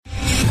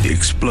the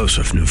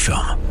explosive new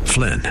film,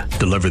 Flynn,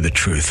 Deliver the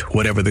Truth,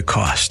 Whatever the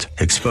Cost,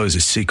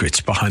 exposes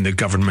secrets behind the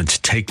government's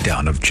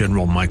takedown of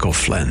General Michael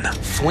Flynn.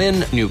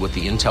 Flynn knew what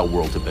the intel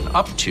world had been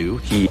up to.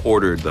 He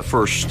ordered the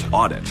first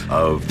audit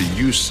of the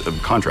use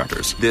of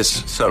contractors.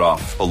 This set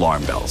off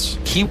alarm bells.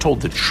 He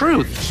told the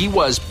truth. He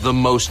was the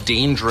most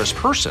dangerous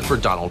person for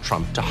Donald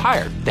Trump to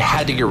hire. They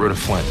had to get rid of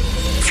Flynn.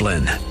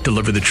 Flynn,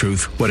 Deliver the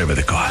Truth, Whatever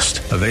the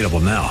Cost. Available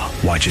now.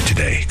 Watch it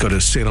today. Go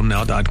to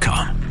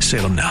salemnow.com.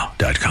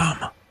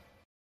 salemnow.com.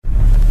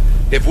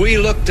 If we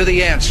look to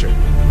the answer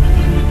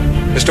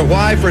as to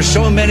why for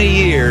so many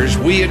years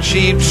we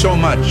achieved so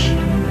much,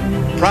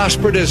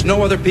 prospered as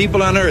no other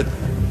people on earth,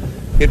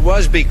 it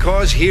was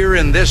because here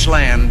in this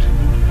land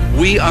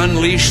we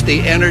unleashed the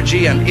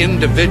energy and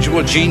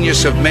individual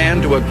genius of man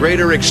to a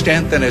greater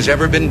extent than has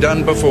ever been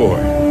done before.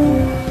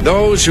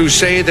 Those who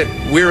say that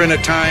we're in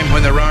a time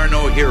when there are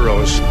no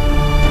heroes,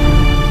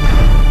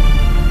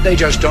 they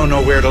just don't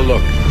know where to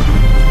look.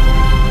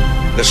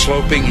 The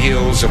sloping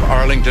hills of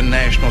Arlington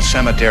National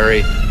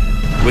Cemetery,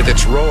 with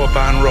its row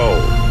upon row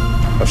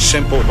of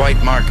simple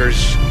white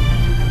markers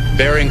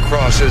bearing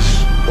crosses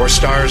or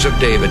stars of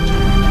David,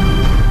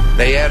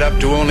 they add up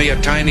to only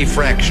a tiny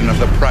fraction of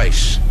the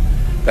price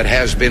that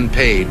has been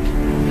paid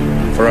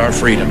for our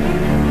freedom.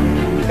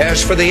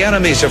 As for the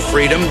enemies of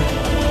freedom,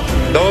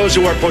 those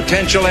who are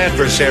potential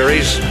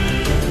adversaries,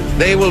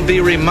 they will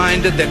be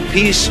reminded that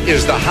peace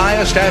is the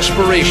highest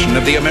aspiration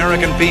of the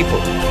American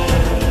people.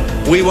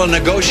 We will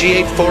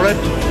negotiate for it,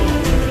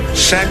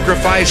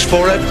 sacrifice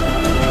for it.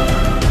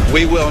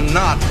 We will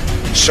not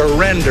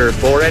surrender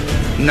for it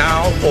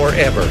now or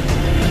ever.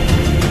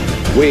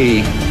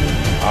 We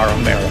are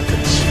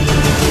Americans.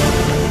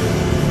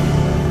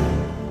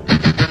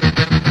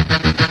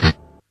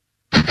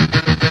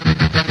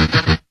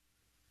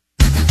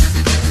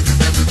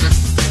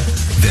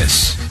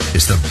 This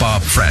is the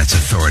Bob Frantz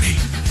Authority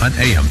on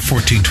AM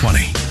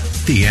 1420.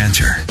 The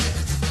Answer.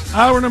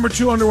 Hour number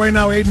 2 underway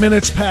now, 8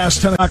 minutes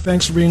past 10 o'clock.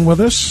 Thanks for being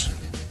with us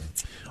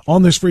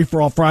on this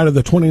Free-for-All Friday,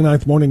 the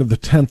 29th morning of the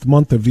 10th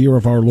month of the year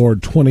of our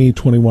Lord,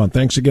 2021.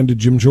 Thanks again to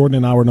Jim Jordan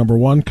in hour number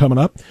 1 coming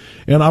up.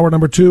 In hour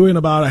number 2, in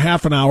about a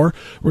half an hour,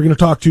 we're going to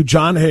talk to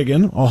John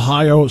Hagan,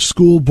 Ohio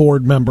school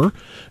board member,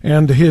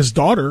 and his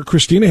daughter,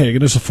 Christina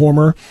Hagan, is a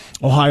former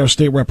Ohio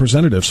state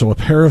representative. So a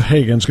pair of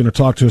Hagans going to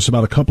talk to us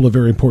about a couple of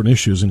very important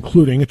issues,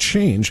 including a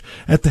change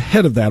at the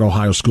head of that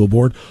Ohio school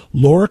board.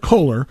 Laura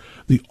Kohler,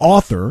 the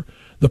author,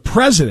 the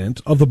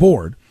president of the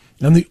board,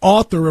 and the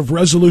author of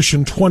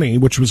Resolution 20,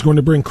 which was going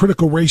to bring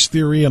critical race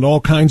theory and all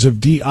kinds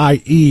of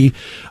DIE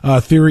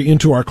theory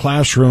into our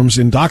classrooms,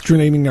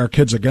 indoctrinating our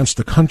kids against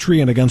the country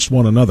and against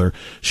one another.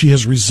 She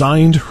has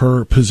resigned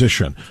her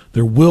position.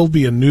 There will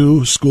be a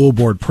new school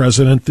board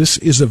president. This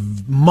is a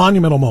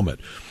monumental moment.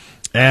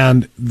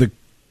 And the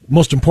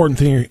most important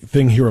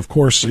thing here, of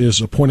course, is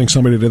appointing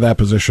somebody to that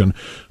position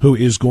who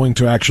is going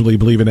to actually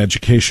believe in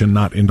education,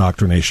 not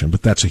indoctrination.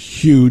 But that's a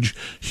huge,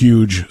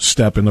 huge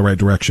step in the right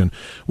direction,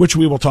 which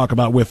we will talk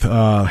about with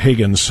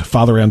Hagan's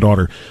father and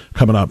daughter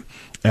coming up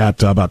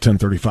at about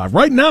 10:35.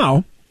 Right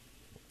now,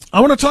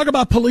 I want to talk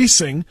about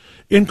policing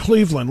in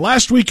Cleveland.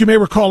 Last week, you may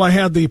recall, I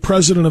had the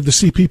president of the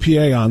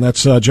CPPA on.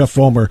 That's Jeff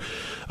Vollmer,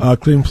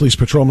 Cleveland Police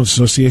Patrolmen's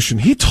Association.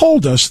 He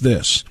told us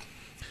this,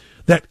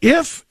 that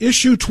if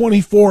Issue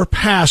 24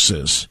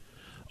 passes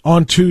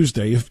on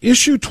Tuesday, if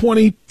Issue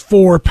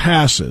 24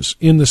 passes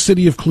in the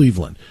city of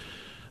Cleveland,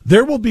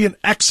 there will be an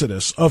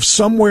exodus of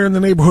somewhere in the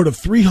neighborhood of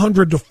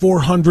 300 to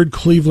 400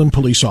 Cleveland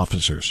police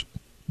officers.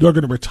 They're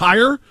going to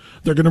retire,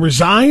 they're going to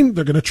resign,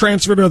 they're going to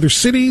transfer to other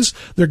cities,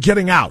 they're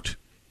getting out.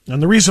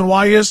 And the reason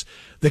why is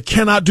they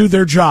cannot do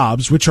their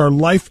jobs, which are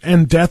life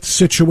and death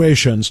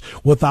situations,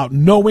 without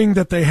knowing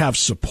that they have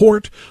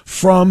support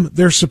from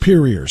their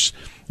superiors.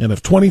 And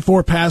if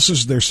 24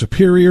 passes, their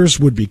superiors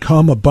would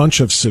become a bunch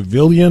of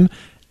civilian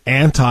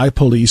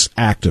anti-police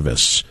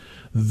activists.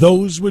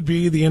 Those would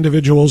be the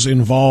individuals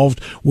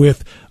involved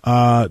with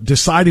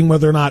deciding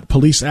whether or not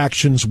police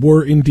actions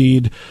were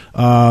indeed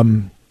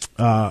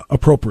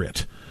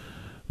appropriate.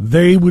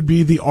 They would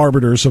be the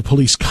arbiters of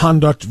police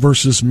conduct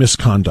versus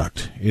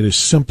misconduct. It is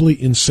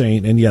simply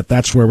insane, and yet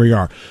that's where we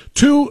are.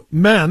 2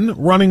 men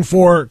running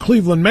for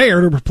Cleveland mayor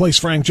to replace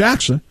Frank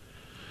Jackson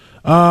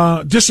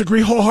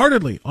disagree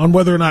wholeheartedly on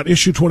whether or not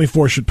Issue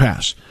 24 should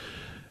pass.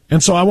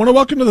 And so I want to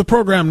welcome to the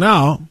program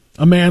now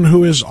a man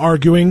who is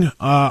arguing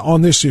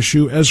on this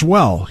issue as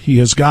well. He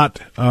has got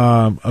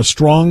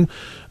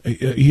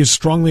he is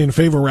strongly in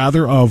favor,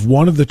 rather, of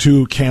one of the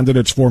 2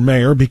 candidates for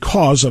mayor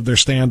because of their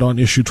stand on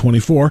Issue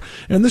 24.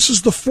 And this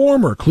is the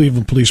former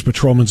Cleveland Police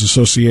Patrolmen's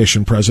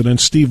Association president,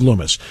 Steve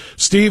Loomis.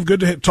 Steve, good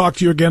to talk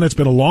to you again. It's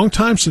been a long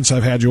time since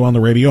I've had you on the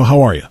radio.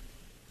 How are you?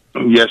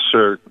 Yes,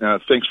 sir.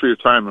 Thanks for your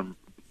time. I'm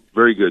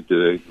very good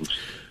today.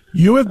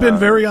 You have been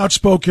very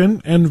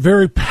outspoken and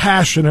very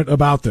passionate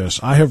about this.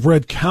 I have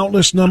read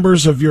countless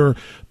numbers of your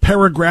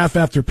paragraph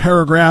after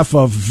paragraph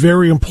of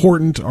very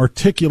important,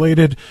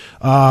 articulated,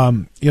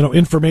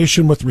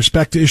 information with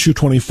respect to Issue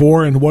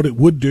 24 and what it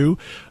would do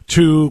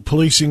to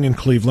policing in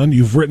Cleveland.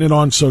 You've written it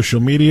on social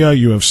media.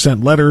 You have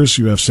sent letters.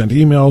 You have sent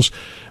emails,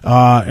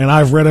 and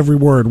I've read every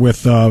word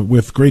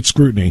with great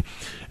scrutiny.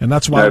 And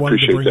that's why I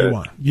wanted to bring you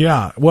on.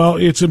 Yeah, well,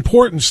 it's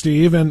important,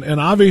 Steve, and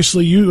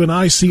obviously you and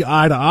I see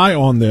eye to eye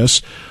on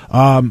this.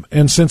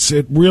 And since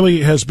it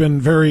really has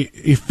been very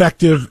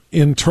effective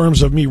in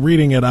terms of me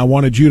reading it, I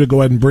wanted you to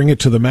go ahead and bring it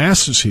to the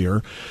masses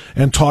here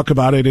and talk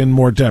about it in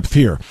more depth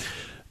here.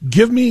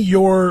 Give me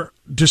your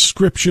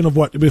description of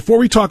what, before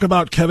we talk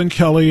about Kevin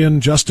Kelly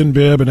and Justin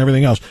Bibb and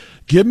everything else,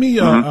 give me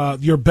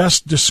your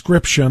best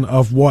description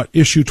of what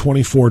Issue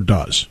 24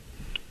 does.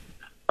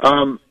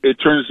 It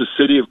turns the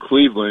city of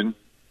Cleveland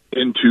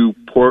into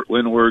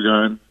Portland,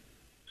 Oregon,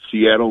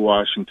 Seattle,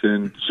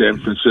 Washington, San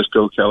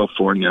Francisco,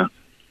 California.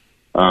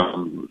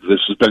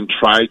 This has been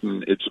tried,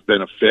 and it's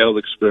been a failed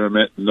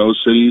experiment in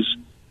those cities,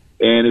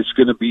 and it's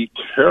going to be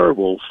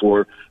terrible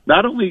for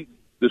not only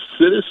the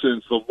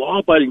citizens, the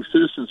law-abiding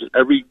citizens in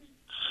every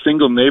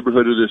single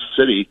neighborhood of this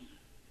city,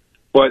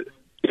 but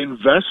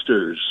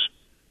investors,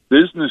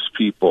 business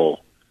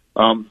people,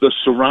 the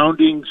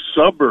surrounding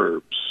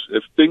suburbs.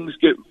 If things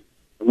get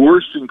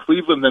worse in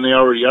Cleveland than they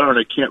already are, and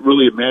I can't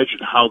really imagine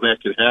how that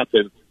could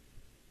happen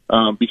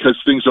because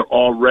things are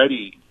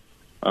already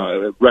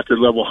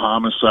record-level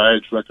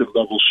homicides,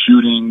 record-level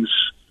shootings.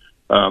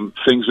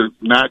 Things are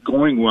not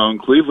going well in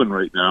Cleveland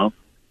right now.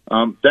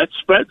 That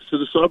spreads to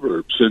the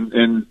suburbs,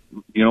 and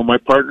you know, my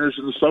partners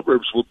in the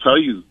suburbs will tell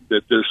you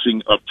that they're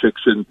seeing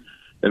upticks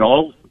in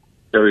all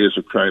areas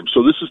of crime.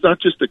 So this is not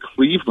just a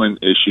Cleveland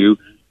issue.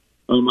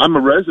 I'm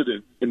a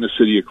resident in the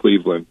city of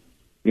Cleveland,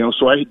 you know,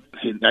 so I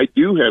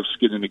do have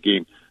skin in the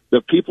game.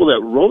 The people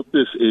that wrote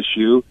this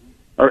issue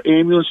are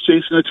ambulance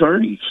chasing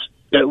attorneys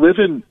that live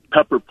in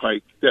Pepper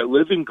Pike, that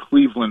live in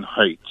Cleveland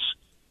Heights,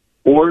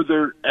 or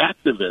they're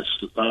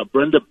activists.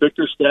 Brenda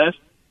Bickerstaff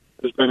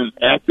has been an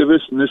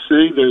activist in this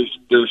city.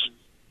 There's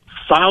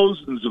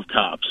thousands of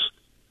cops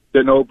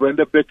that know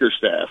Brenda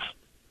Bickerstaff.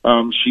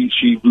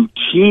 She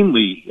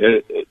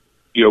routinely,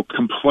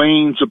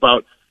 complains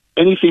about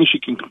anything she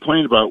can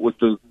complain about with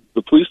the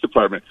police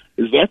department.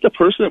 Is that the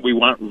person that we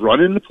want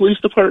running the police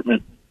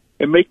department?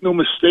 And make no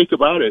mistake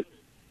about it,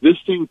 this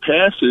thing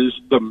passes,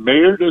 the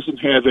mayor doesn't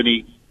have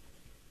any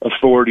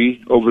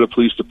authority over the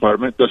police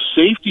department. The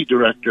safety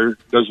director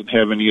doesn't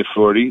have any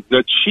authority.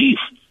 The chief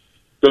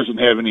doesn't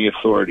have any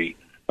authority.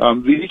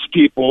 These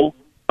people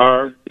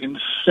are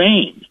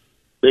insane.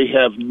 They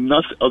have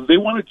nothing. They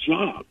want a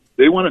job.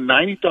 They want a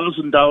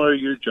 $90,000 a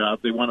year job.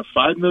 They want a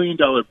 $5 million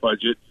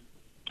budget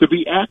to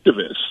be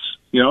activists.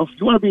 You know, if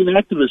you want to be an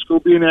activist, go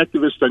be an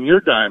activist on your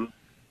dime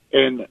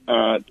and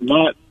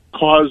not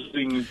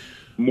causing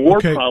more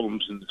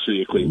problems in the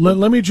city of Cleveland.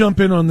 Let me jump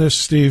in on this,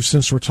 Steve,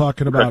 since we're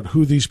talking about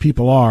who these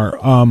people are.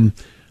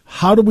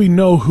 How do we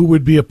know who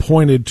would be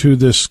appointed to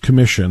this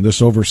commission,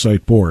 this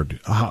oversight board?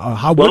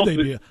 How would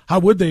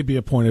they be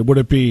appointed? Would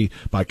it be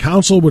by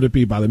council? Would it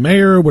be by the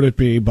mayor? Would it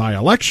be by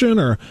election?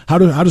 Or how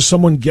does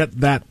someone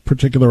get that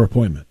particular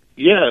appointment?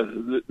 Yeah,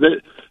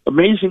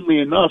 amazingly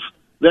enough,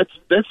 that's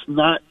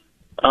not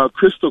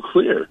crystal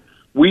clear.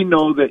 We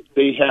know that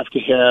they have to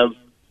have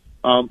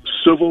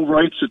civil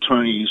rights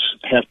attorneys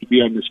have to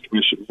be on this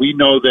commission. We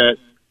know that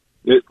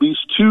at least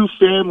 2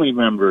 family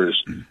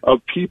members of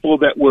people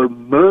that were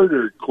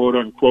murdered, quote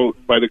unquote,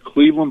 by the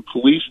Cleveland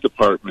Police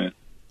Department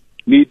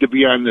need to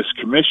be on this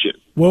commission.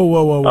 Whoa.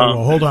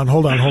 Hold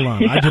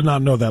on. Yeah. I did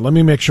not know that. Let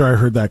me make sure I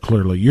heard that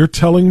clearly. You're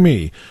telling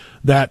me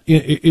that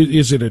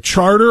is it a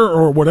charter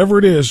or whatever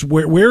it is?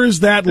 Where is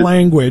that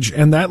language?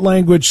 And that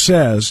language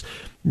says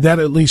that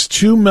at least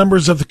 2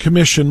 members of the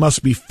commission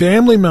must be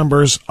family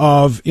members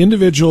of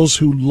individuals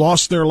who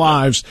lost their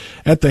lives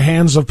at the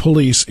hands of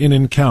police in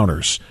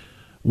encounters.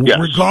 Yes.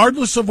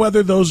 Regardless of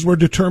whether those were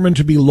determined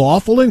to be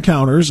lawful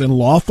encounters and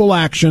lawful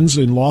actions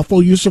and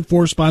lawful use of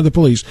force by the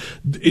police,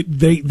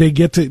 they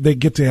get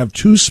to have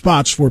 2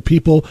 spots for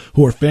people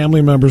who are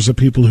family members of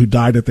people who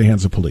died at the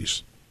hands of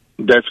police.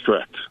 That's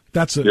correct.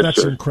 That's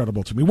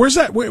incredible to me. Where's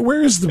that?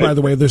 Where is by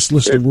the way, this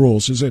list of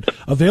rules? Is it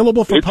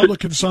available for public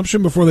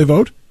consumption before they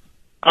vote?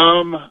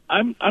 I'm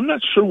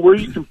not sure where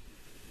you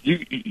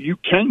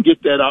can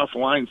get that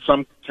offline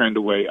some kind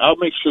of way. I'll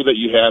make sure that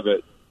you have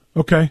it.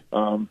 Okay.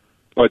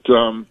 But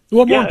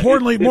more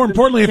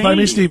importantly, if I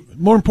may, Steve,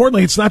 more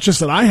importantly, it's not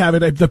just that I have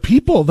it. The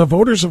people, the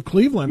voters of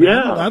Cleveland.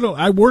 Yeah.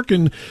 I work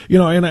in,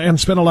 and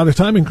spend a lot of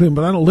time in Cleveland,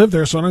 but I don't live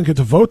there, so I don't get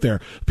to vote there.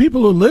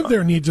 People who live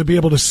there need to be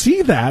able to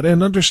see that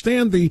and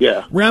understand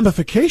the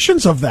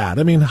ramifications of that.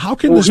 I mean, how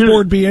can this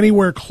board be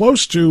anywhere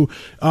close to,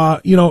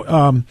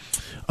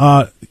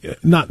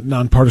 not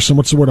nonpartisan?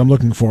 What's the word I'm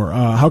looking for?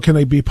 How can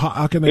they be?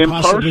 How can they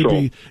possibly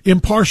be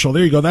impartial?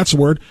 There you go. That's the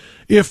word.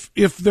 If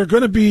they're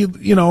going to be,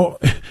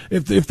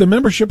 if the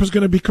membership is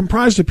going to be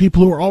comprised of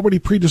people who are already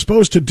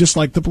predisposed to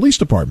dislike the police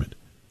department.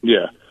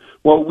 Yeah.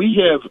 Well,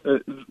 we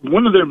have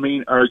one of their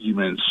main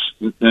arguments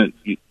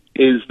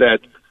is that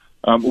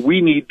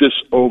we need this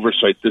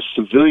oversight, this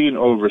civilian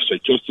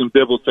oversight. Justin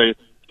Bibb will say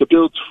to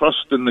build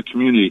trust in the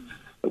community.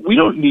 We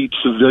don't need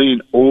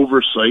civilian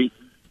oversight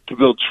to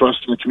build trust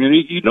in the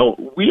community.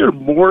 We are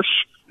more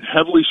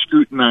heavily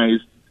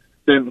scrutinized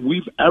than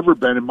we've ever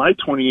been in my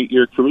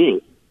 28-year career.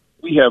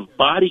 We have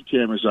body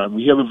cameras on.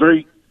 We have a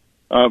very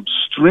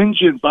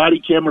stringent body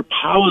camera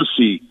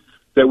policy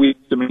that we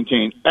have to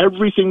maintain.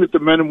 Everything that the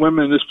men and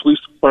women in this police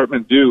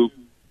department do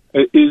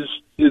is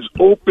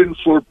open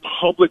for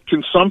public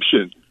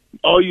consumption.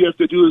 All you have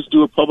to do is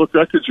do a public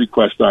records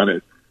request on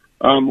it.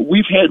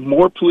 We've had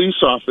more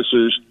police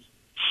officers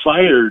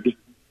fired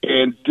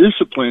and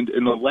disciplined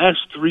in the last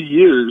 3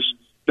 years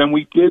than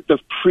we did the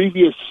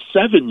previous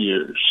 7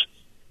 years,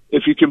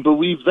 if you can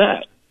believe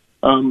that.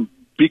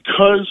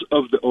 Because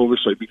of the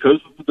oversight, because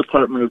of the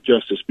Department of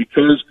Justice,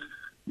 because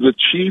the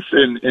chief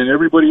and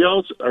everybody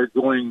else are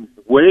going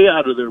way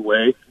out of their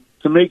way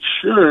to make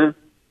sure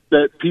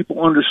that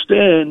people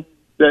understand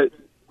that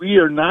we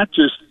are not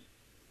just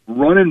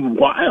running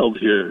wild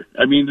here.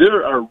 I mean,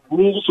 there are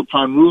rules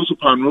upon rules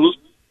upon rules.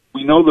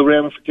 We know the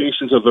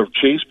ramifications of the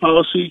chase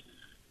policy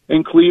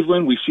in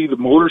Cleveland. We see the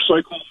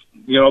motorcycles,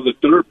 the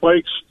dirt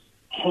bikes,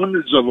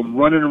 hundreds of them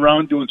running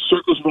around doing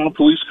circles around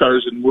police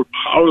cars, and we're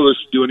powerless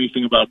to do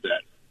anything about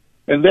that.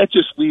 And that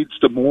just leads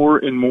to more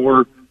and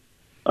more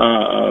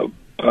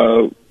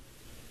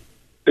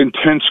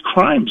intense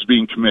crimes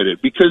being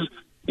committed because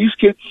these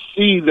kids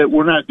see that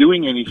we're not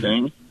doing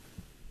anything,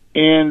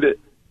 and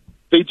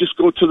they just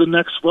go to the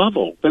next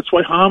level. That's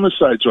why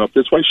homicides are up.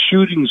 That's why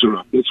shootings are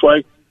up. That's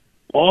why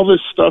all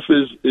this stuff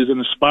is in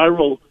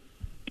a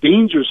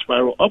dangerous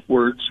spiral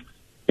upwards,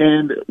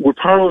 and we're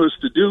powerless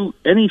to do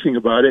anything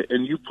about it.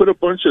 And you put a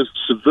bunch of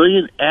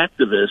civilian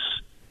activists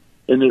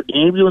and their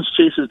ambulance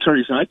chasing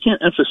attorneys, and I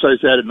can't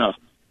emphasize that enough.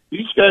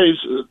 These guys,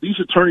 these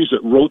attorneys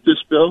that wrote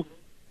this bill,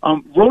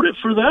 wrote it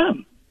for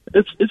them.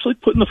 It's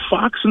like putting the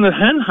fox in the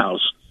hen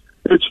house.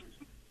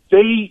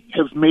 They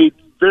have made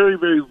very,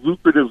 very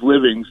lucrative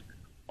livings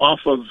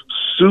off of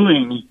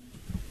suing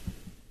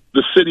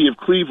the city of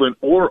Cleveland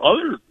or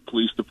other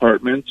police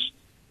departments,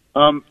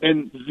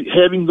 and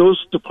having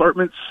those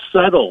departments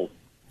settle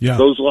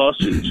those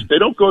lawsuits. They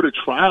don't go to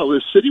trial.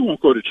 The city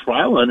won't go to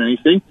trial on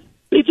anything.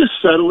 They just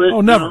settle it.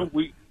 Oh, never.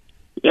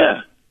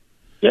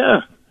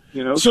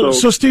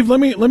 So Steve, let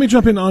me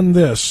jump in on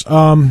this.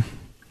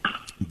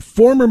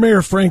 Former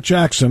Mayor Frank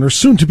Jackson, or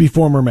soon-to-be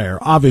former mayor,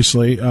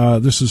 obviously,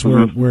 this is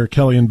where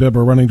Kelly and Bibb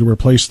are running to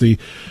replace the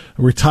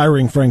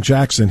retiring Frank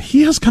Jackson.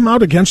 He has come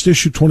out against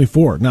Issue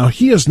 24. Now,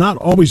 he has not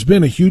always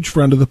been a huge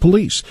friend of the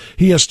police.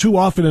 He has too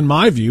often, in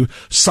my view,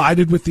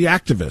 sided with the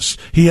activists.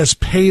 He has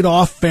paid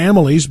off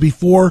families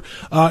before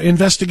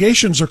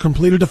investigations are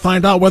completed to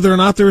find out whether or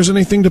not there is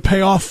anything to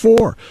pay off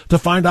for, to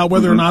find out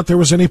whether or not there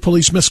was any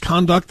police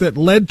misconduct that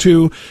led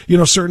to,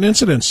 certain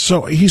incidents.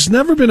 So he's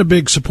never been a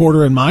big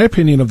supporter, in my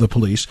opinion, of the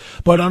police.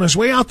 But on his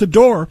way out the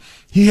door,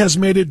 he has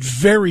made it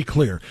very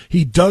clear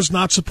he does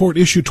not support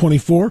Issue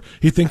 24.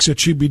 He thinks it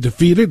should be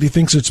defeated. He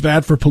thinks it's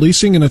bad for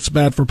policing and it's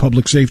bad for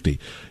public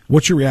safety.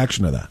 What's your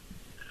reaction to that?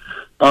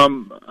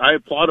 I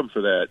applaud him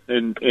for that.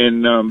 And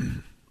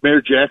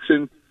Mayor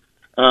Jackson,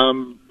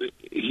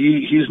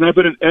 he's not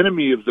been an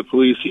enemy of the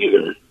police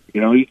either.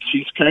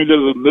 He's kind of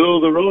a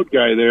middle-of-the-road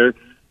guy there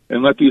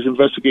and let these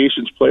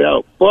investigations play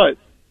out. But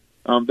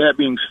that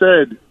being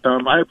said,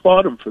 I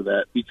applaud him for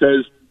that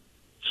because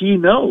he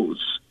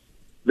knows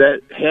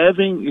that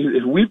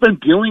we've been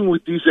dealing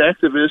with these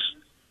activists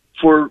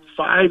for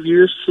 5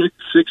 years,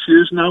 six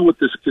years now with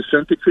this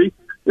consent decree.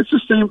 It's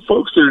the same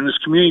folks that are in this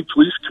community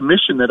police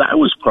commission that I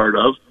was part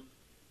of,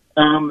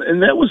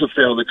 and that was a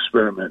failed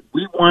experiment.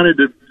 We wanted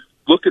to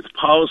look at the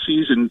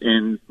policies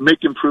and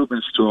make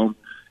improvements to them,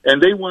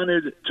 and they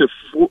wanted to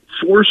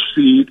force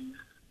feed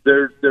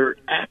their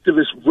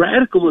activist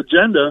radical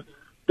agenda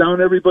down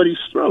everybody's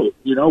throat.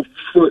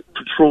 Foot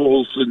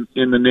patrols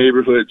in the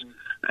neighborhoods.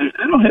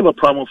 I don't have a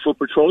problem with foot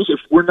patrols if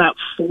we're not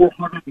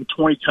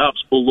 420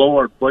 cops below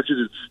our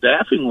budgeted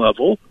staffing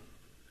level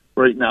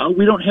right now.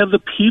 We don't have the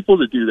people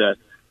to do that.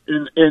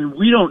 And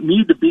we don't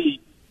need to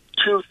be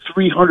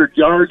 200-300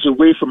 yards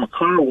away from a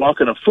car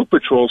walking a foot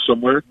patrol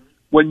somewhere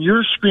when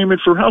you're screaming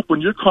for help,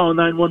 when you're calling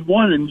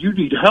 911 and you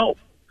need help,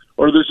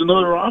 or there's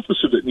another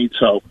officer that needs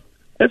help.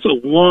 That's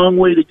a long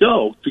way to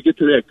go to get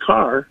to that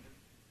car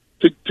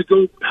to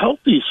go help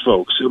these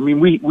folks. I mean,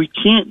 we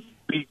can't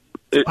be...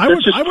 I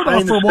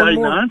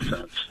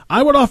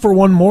would offer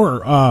one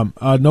more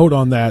note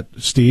on that,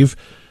 Steve.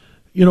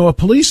 A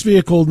police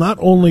vehicle not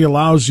only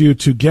allows you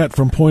to get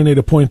from point A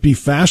to point B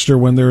faster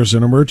when there's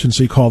an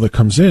emergency call that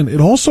comes in,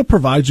 it also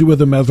provides you with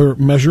a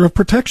measure of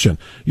protection.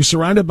 You're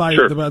surrounded by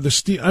the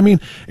steel. I mean,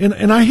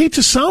 and I hate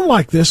to sound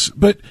like this,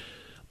 but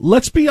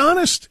let's be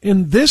honest.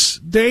 In this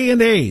day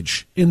and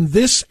age, in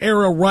this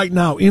era right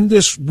now, in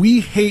this we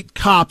hate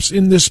cops,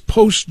 in this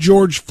post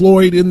George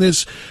Floyd, in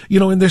this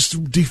in this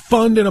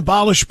defund and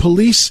abolish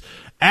police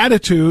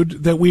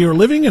attitude that we are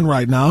living in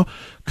right now,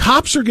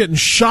 cops are getting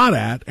shot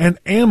at and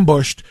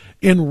ambushed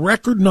in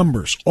record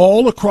numbers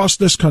all across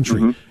this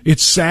country.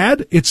 It's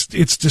sad. It's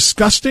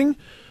disgusting.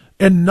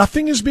 and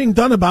nothing is being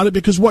done about it,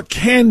 because what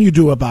can you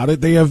do about it?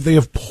 They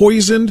have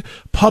poisoned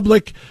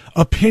public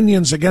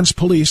opinions against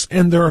police,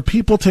 and there are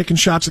people taking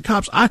shots at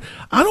cops. I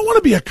don't want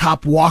to be a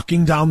cop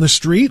walking down the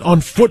street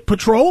on foot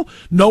patrol,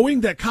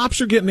 knowing that cops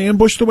are getting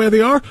ambushed the way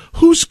they are.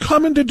 Who's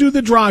coming to do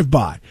the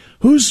drive-by?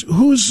 Who's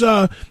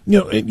they're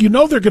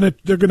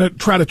gonna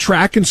try to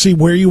track and see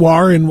where you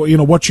are and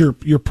what your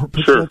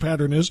patrol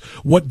pattern is,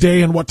 what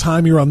day and what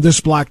time you're on this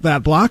block,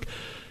 that block.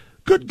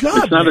 Good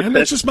God, man!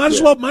 It's just might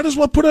as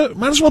well put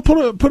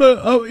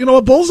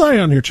a bullseye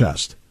on your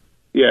chest.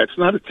 Yeah, it's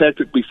not a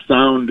tactically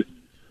sound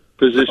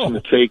position to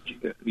take,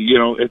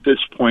 at this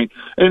point.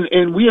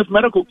 And we have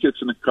medical kits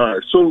in the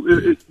car, so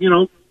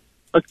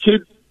a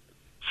kid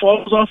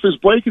falls off his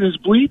bike and is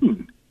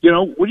bleeding.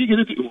 What are you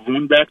going to do?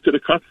 Run back to the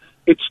car?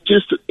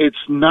 It's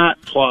not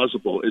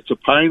plausible. It's a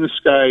pie in the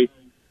sky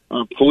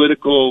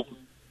political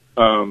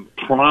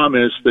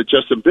promise that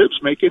Justin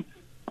Bibb's making.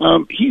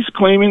 He's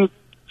claiming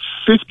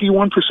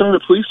 51% of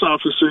the police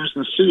officers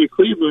in the city of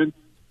Cleveland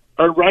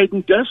are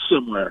riding desks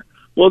somewhere.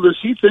 Well, does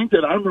he think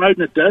that I'm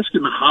riding a desk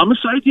in the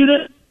homicide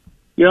unit?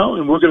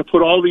 And we're going to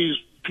put all these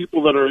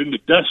people that are in the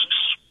desks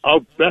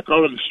back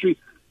out on the street?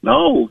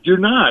 No, you're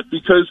not,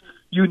 because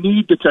you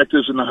need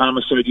detectives in the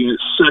homicide unit,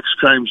 sex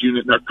crimes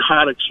unit,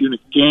 narcotics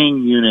unit,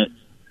 gang unit.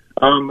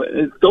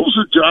 Those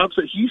are jobs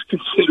that he's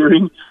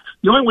considering.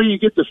 The only way you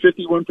get to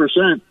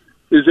 51%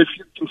 is if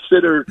you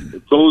consider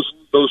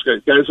those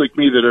guys like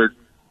me that are,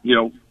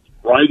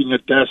 riding a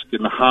desk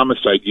in the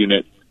homicide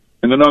unit,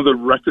 and another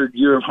record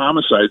year of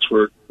homicides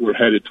we're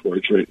headed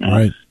towards right now.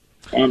 Right.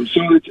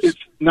 So it's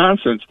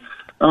nonsense.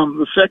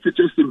 The fact that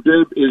Justin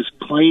Bibb is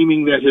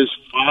claiming that his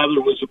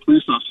father was a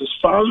police officer, his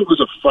father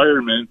was a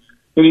fireman,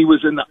 and he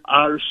was in the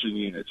arson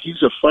unit.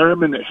 He's a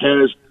fireman that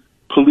has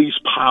police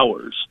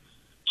powers.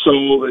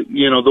 So,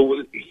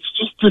 he's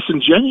just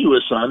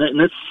disingenuous on it,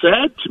 and it's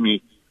sad to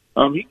me.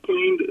 He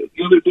claimed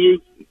the other day,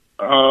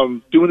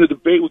 doing a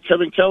debate with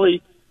Kevin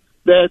Kelly,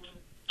 that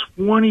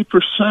 20%,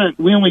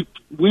 we only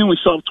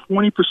solved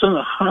 20% of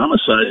the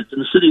homicides in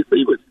the city of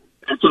Cleveland.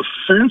 That's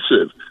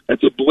offensive.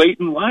 That's a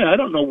blatant lie. I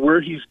don't know where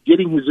he's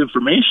getting his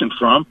information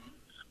from,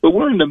 but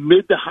we're in the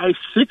mid to high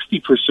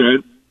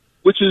 60%,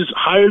 which is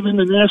higher than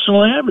the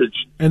national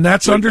average. And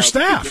that's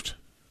understaffed.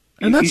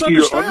 And that's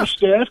understaffed. You're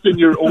understaffed and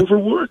you're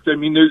overworked. I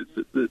mean,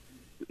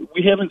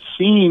 we haven't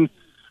seen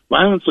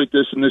violence like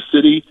this in this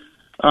city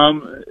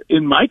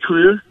in my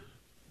career,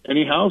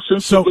 anyhow,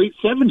 since the late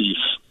 70s.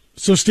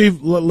 So,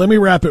 Steve, let me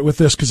wrap it with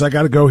this, because I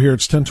got to go here.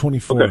 It's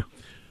 10:24. Okay.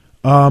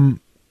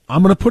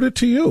 I'm going to put it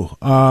to you.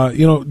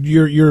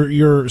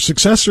 Your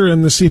successor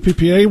in the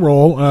CPPA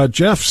role,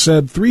 Jeff,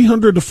 said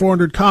 300 to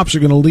 400 cops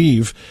are going to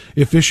leave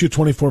if issue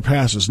 24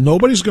 passes.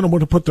 Nobody's going to want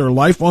to put their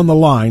life on the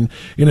line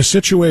in a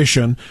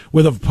situation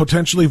with a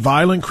potentially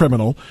violent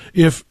criminal.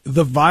 If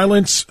the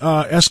violence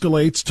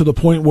escalates to the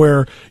point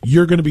where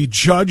you're going to be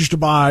judged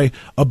by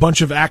a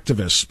bunch of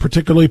activists,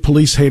 particularly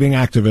police-hating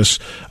activists,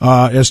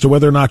 as to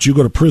whether or not you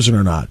go to prison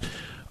or not.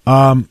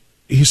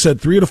 He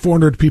said 300 to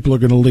 400 people are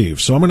going to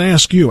leave. So I'm going to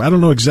ask you, I don't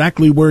know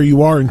exactly where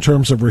you are in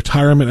terms of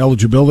retirement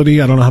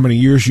eligibility. I don't know how many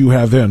years you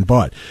have in,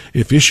 but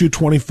if issue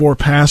 24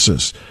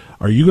 passes,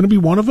 are you going to be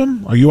one of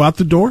them? Are you out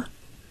the door?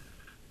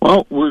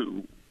 Well,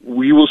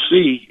 we will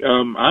see.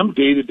 I'm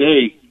day to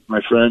day,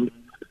 my friend.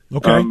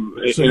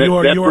 Okay. So you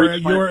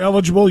are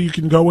eligible. You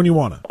can go when you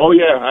want to. Oh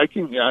yeah, I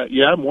can.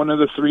 I'm one of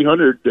the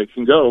 300 that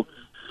can go.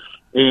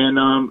 And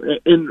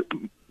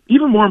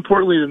even more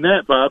importantly than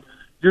that, Bob,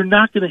 you're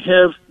not going to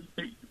have.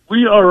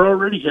 We are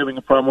already having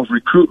a problem with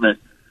recruitment.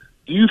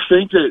 Do you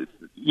think that,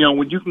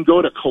 when you can go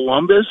to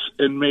Columbus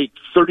and make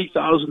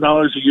 $30,000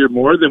 a year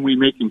more than we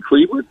make in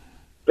Cleveland,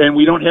 and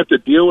we don't have to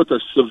deal with a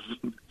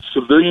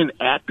civilian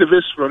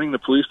activist running the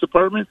police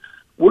department,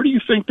 where do you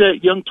think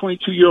that young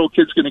 22-year-old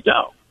kid's going to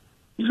go?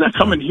 He's not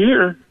coming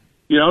here,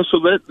 so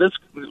that's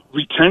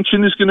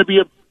retention is going to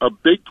be a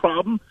big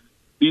problem.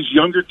 These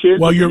younger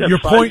kids. Well, your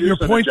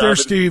point there,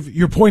 Steve.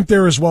 Your point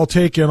there is well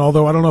taken.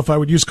 Although I don't know if I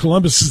would use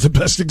Columbus as the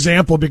best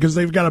example, because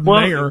they've got a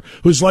mayor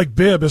who's like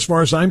Bibb, as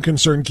far as I'm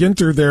concerned.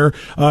 Ginter there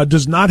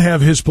does not have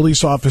his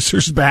police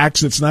officers'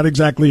 backs. It's not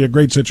exactly a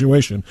great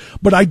situation.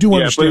 But I do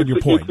understand your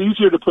point. It's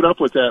easier to put up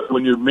with that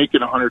when you're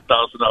making $100,000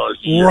 a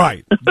year.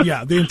 Right.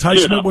 Yeah, the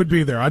enticement would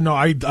be there. I know.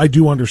 I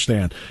do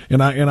understand,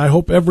 and I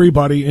hope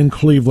everybody in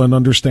Cleveland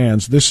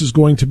understands this is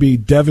going to be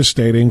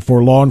devastating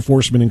for law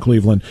enforcement in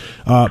Cleveland.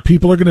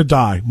 People are going to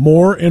die.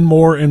 More and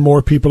more and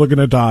more people are going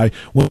to die.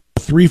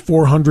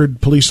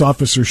 300-400 police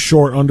officers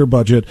short, under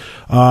budget,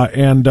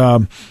 and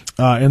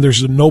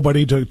there's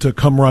nobody to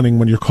come running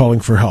when you're calling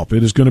for help.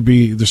 It is going to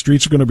be, the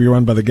streets are going to be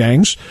run by the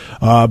gangs,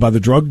 by the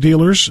drug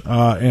dealers,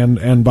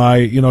 and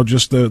by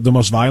just the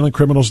most violent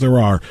criminals there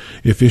are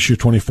if issue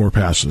 24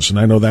 passes. And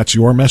I know that's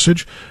your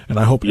message, and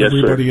I hope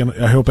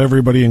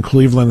everybody in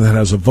Cleveland that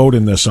has a vote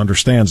in this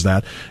understands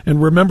that.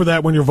 And remember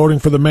that when you're voting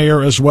for the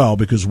mayor as well,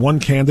 because one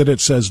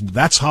candidate says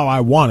that's how I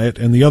want it,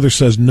 and the other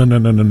says no,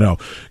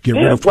 get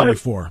rid of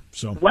 24.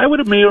 So why would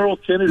a mayoral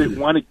candidate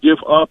want to give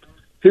up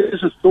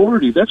his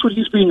authority? That's what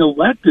he's being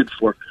elected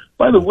for.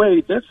 By the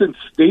way, that's in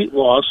state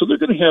law, so they're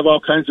going to have all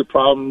kinds of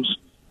problems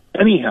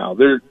anyhow.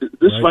 This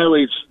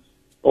violates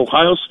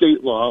Ohio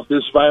state law.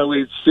 This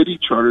violates city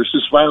charters.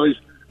 This violates.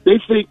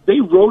 They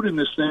wrote in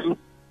this thing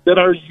that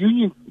our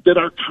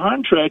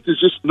contract is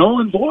just null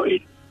and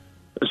void,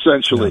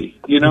 essentially.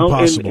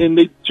 Impossible. And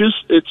it's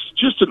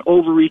just an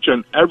overreach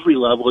on every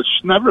level. It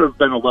should never have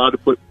been allowed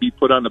to be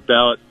put on the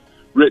ballot,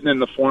 written in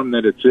the form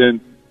that it's in.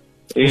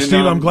 And,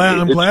 Steve, I'm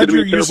glad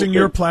you're using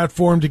your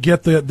platform to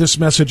get this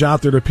message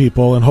out there to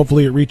people, and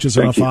hopefully it reaches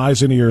enough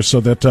eyes and ears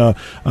so that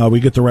we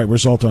get the right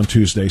result on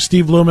Tuesday.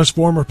 Steve Loomis,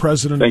 former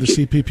president of the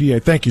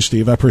CPPA. Thank you,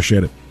 Steve. I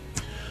appreciate it.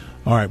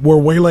 All right, we're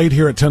way late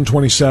here at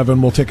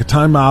 10:27. We'll take a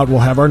time out. We'll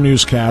have our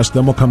newscast.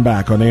 Then we'll come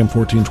back on AM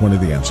 1420,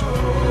 The Answer.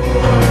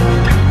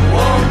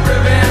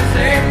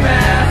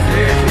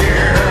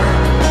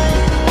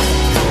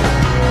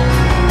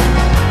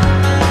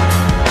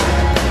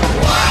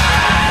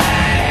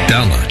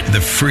 Download the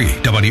free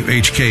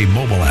WHK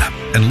mobile app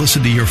and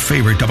listen to your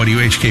favorite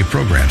WHK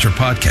programs or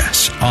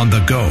podcasts on the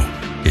go.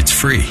 It's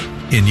free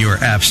in your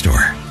app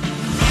store.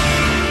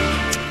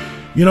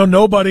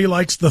 Nobody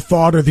likes the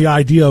thought or the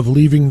idea of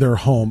leaving their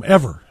home,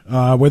 ever.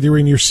 Whether you're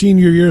in your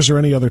senior years or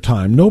any other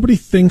time. Nobody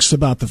thinks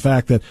about the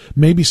fact that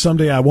maybe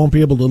someday I won't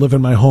be able to live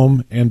in my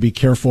home and be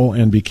careful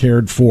and be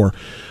cared for.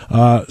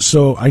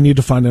 So I need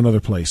to find another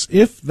place.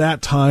 If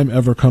that time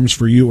ever comes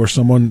for you or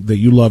someone that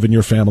you love in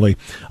your family,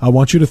 I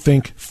want you to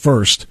think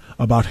first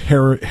about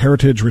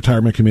Heritage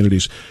Retirement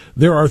Communities.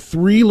 There are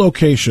 3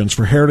 locations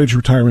for Heritage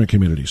Retirement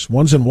Communities.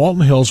 One's in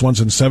Walton Hills, one's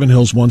in Seven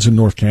Hills, one's in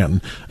North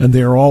Canton, and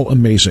they are all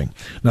amazing.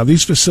 Now,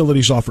 these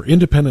facilities offer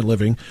independent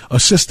living,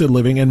 assisted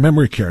living, and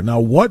memory care.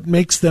 Now, what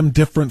makes them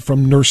different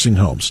from nursing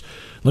homes?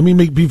 Let me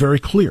be very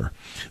clear.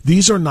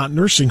 These are not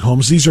nursing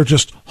homes. These are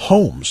just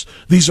homes.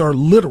 These are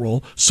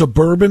literal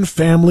suburban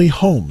family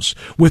homes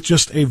with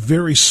just a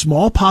very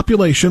small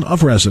population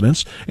of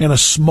residents and a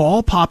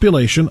small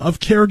population of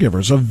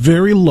caregivers, a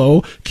very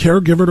low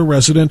caregiver to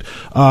resident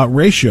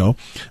ratio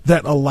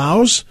that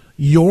allows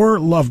your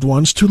loved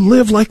ones to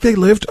live like they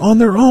lived on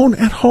their own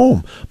at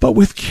home, but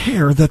with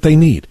care that they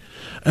need.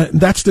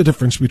 That's the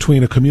difference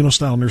between a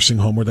communal-style nursing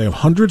home where they have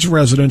hundreds of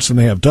residents and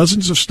they have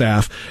dozens of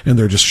staff, and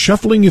they're just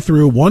shuffling you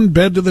through one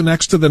bed to the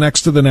next, to the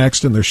next, to the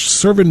next, and they're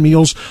serving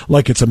meals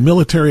like it's a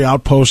military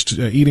outpost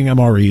eating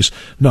MREs.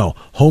 No,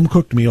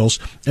 home-cooked meals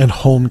and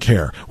home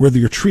care, where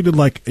you're treated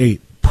like a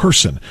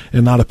person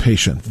and not a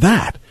patient.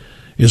 That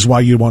is why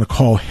you want to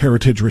call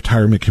Heritage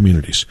Retirement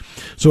Communities.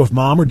 So if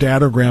mom or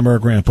dad or grandma or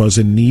grandpa is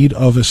in need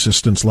of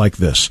assistance like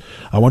this,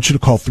 I want you to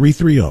call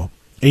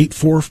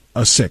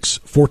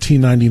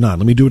 330-846-1499.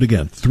 Let me do it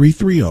again.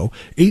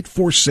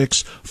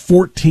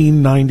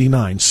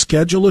 330-846-1499.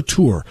 Schedule a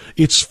tour.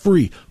 It's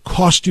free.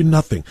 Cost you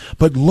nothing.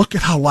 But look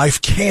at how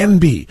life can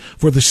be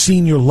for the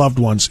senior loved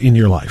ones in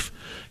your life.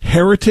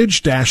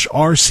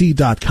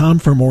 Heritage-RC.com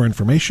for more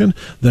information.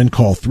 Then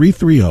call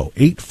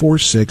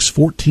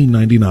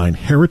 330-846-1499.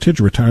 Heritage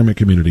Retirement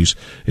Communities.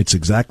 It's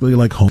exactly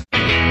like home.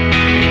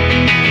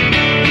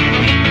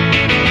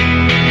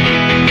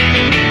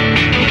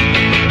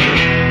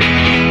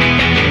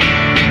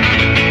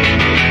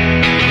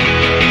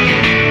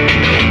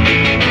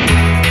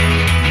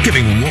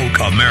 Giving woke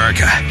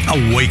America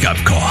a wake-up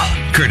call,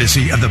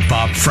 courtesy of the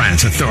Bob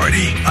France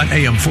Authority on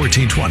AM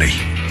 1420.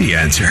 The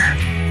Answer.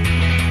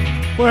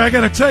 Boy, I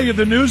got to tell you,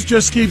 the news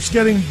just keeps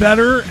getting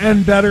better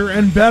and better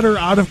and better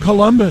out of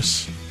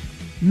Columbus.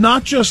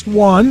 Not just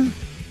one,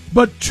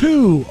 but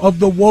 2 of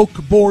the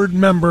woke board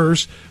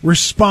members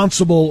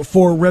responsible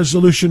for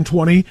Resolution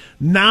 20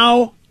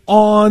 now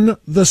on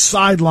the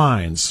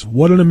sidelines.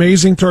 What an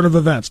amazing turn of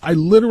events. I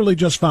literally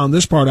just found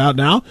this part out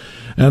now,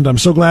 and I'm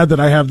so glad that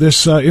I have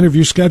this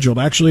interview scheduled.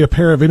 Actually, a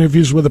pair of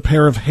interviews with a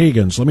pair of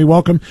Hagans. Let me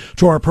welcome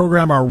to our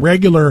program our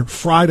regular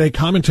Friday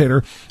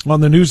commentator on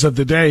the news of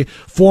the day.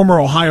 Former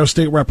Ohio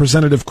State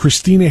Representative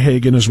Christina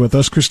Hagan is with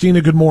us.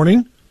 Christina, good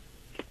morning.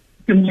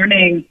 Good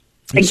morning.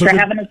 Thanks for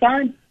having us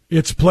on.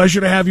 It's a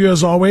pleasure to have you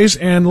as always,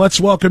 and let's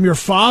welcome your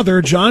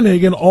father, John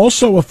Hagan,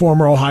 also a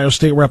former Ohio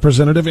State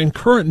representative and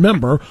current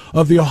member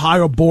of the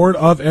Ohio Board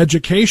of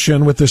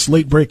Education, with this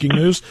late-breaking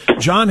news.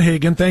 John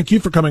Hagan, thank you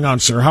for coming on,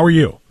 sir. How are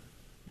you?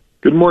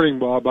 Good morning,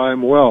 Bob.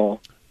 I'm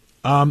well.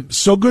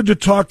 So good to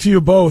talk to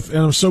you both,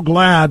 and I'm so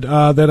glad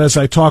that as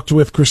I talked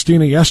with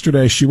Christina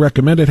yesterday, she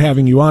recommended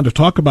having you on to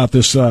talk about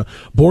this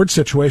board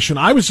situation.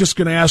 I was just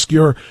going to ask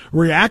your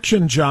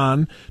reaction,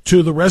 John,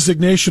 to the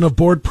resignation of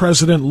board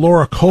president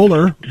Laura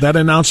Kohler. That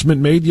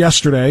announcement made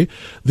yesterday.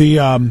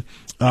 The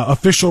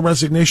official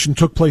resignation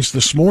took place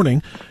this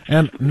morning,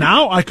 and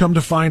now I come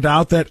to find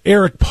out that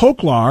Eric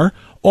Poklar,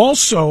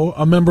 also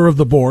a member of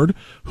the board,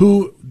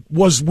 who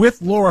was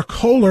with Laura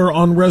Kohler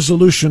on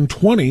Resolution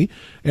 20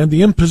 and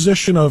the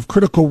imposition of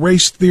critical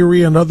race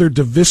theory and other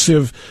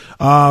divisive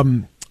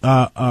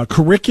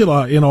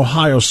curricula in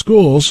Ohio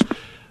schools,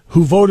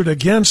 who voted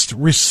against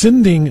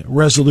rescinding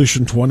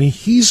Resolution 20,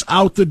 he's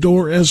out the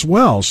door as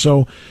well.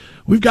 So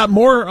we've got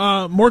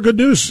more good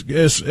news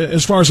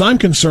as far as I'm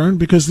concerned,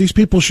 because these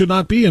people should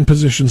not be in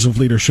positions of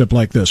leadership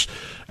like this.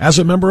 As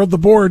a member of the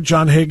board,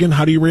 John Hagan,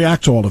 how do you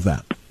react to all of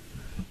that?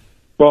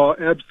 Well,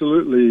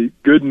 absolutely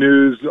good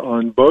news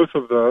on both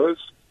of those.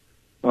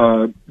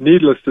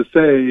 Needless to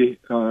say,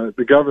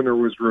 the governor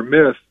was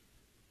remiss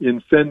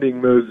in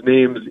sending those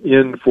names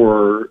in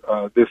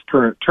for this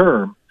current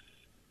term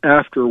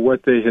after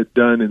what they had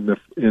done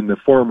in the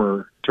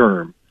former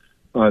term.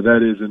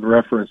 That is in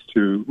reference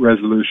to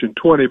Resolution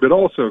 20, but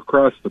also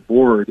across the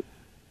board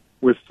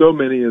with so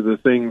many of the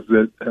things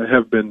that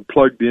have been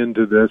plugged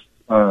into this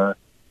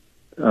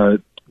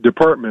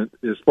department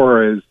as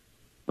far as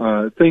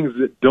things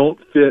that don't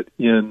fit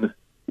in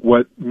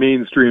what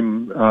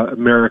mainstream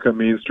America,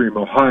 mainstream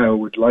Ohio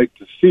would like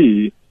to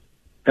see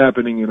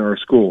happening in our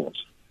schools.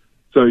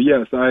 So,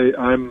 yes,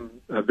 I'm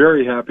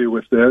very happy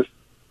with this.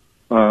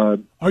 Are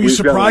you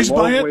surprised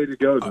by it? Way to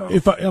go, though.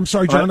 I'm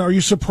sorry, John. Are you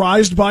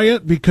surprised by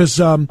it? Because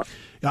I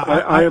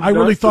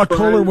really thought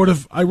Kohler would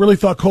have. I really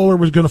thought Kohler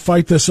was going to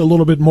fight this a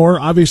little bit more.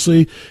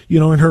 Obviously,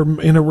 in her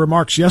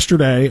remarks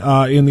yesterday,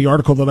 in the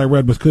article that I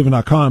read with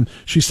Cleveland.com,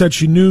 she said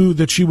she knew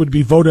that she would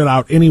be voted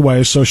out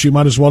anyway, so she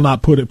might as well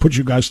not put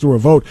you guys through a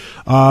vote.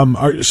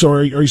 Are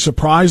you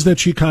surprised that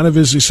she kind of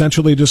is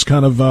essentially just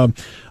kind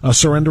of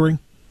surrendering?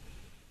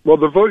 Well,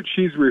 the vote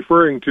she's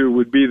referring to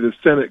would be the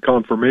Senate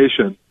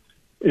confirmation.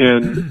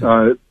 And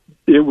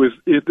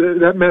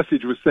that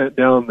message was sent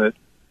down that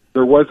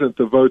there wasn't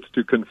the votes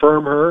to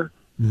confirm her.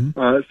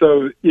 Mm-hmm.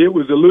 So it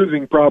was a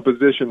losing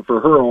proposition for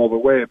her all the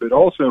way, but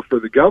also for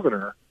the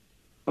governor.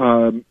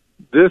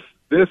 This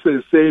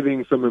is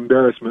saving some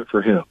embarrassment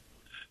for him.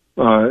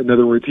 In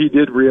other words, he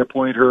did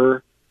reappoint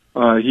her.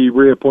 He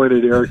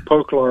reappointed Eric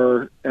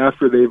Poklar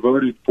after they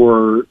voted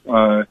for,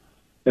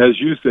 as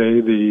you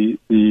say,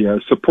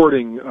 the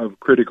supporting of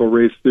critical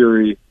race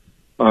theory,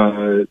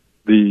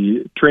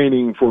 the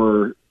training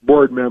for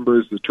board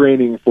members, the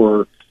training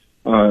for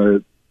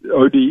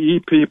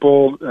ODE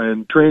people,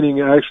 and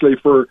training actually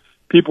for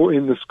people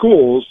in the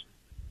schools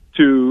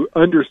to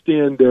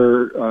understand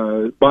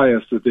their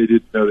bias that they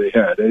didn't know they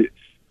had.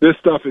 This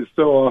stuff is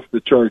so off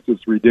the charts,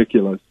 it's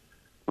ridiculous.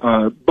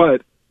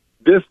 But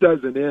this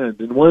doesn't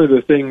end. And one of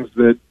the things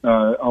that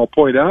I'll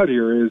point out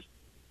here is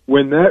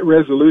when that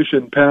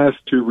resolution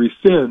passed to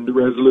rescind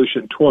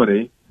Resolution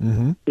 20,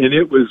 mm-hmm. and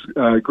it was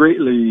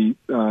greatly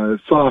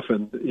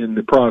softened in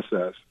the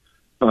process.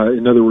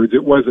 In other words,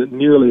 it wasn't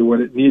nearly what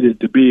it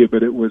needed to be,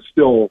 but it was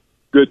still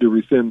good to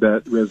rescind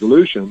that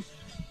resolution.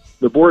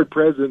 The board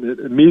president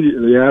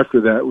immediately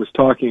after that was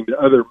talking to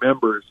other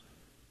members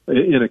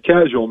in a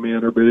casual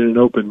manner, but in an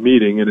open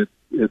meeting, and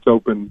it's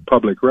open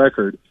public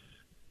record,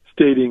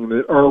 stating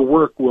that our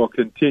work will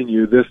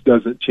continue. This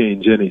doesn't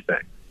change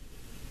anything.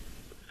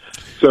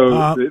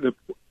 So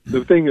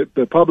the thing that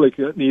the public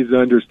needs to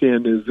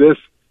understand is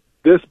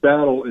this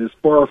battle is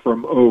far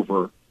from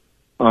over.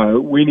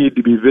 We need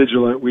to be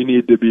vigilant. We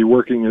need to be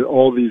working at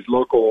all these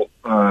local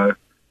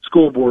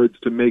school boards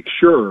to make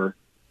sure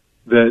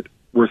that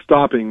we're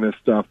stopping this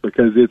stuff,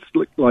 because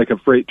it's like a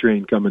freight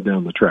train coming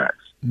down the tracks.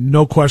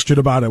 No question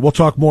about it. We'll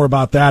talk more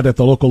about that at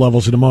the local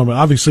levels in a moment.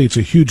 Obviously, it's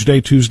a huge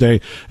day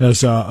Tuesday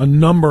as a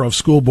number of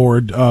school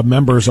board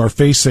members are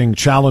facing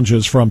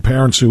challenges from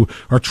parents who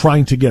are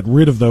trying to get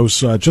rid of those,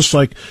 just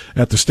like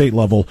at the state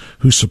level,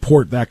 who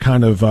support that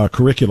kind of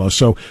curricula.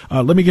 So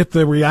let me get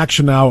the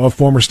reaction now of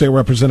former State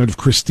Representative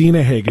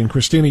Christina Hagan.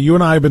 Christina, you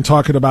and I have been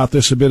talking about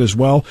this a bit as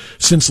well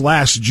since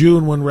last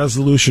June when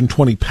Resolution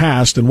 20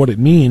 passed and what it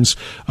means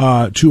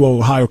to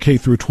Ohio K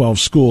through 12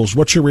 schools.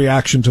 What's your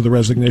reaction to the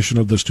resignation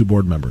of those two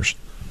board members?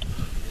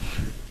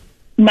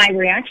 My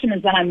reaction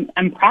is that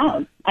I'm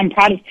proud. I'm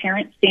proud of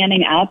parents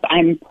standing up.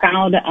 I'm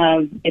proud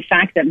of the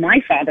fact that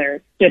my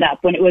father stood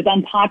up when it was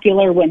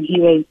unpopular, when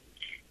he was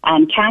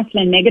cast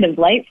in a negative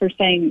light for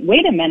saying,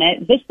 wait a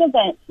minute, this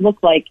doesn't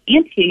look like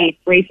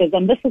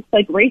anti-racism. This looks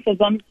like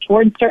racism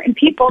towards certain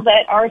people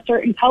that are a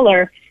certain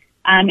color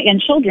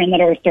and children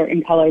that are a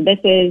certain color. This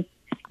is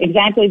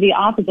exactly the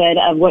opposite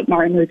of what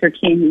Martin Luther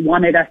King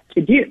wanted us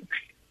to do.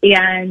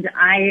 And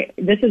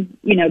this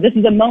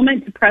is a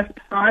moment to press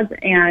pause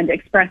and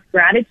express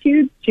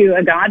gratitude to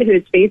a God who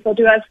is faithful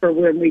to us for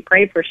when we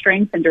pray for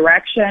strength and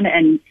direction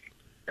and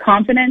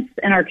confidence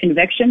in our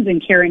convictions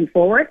and carrying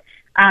forward.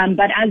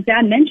 But as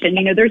Dad mentioned,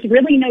 there's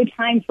really no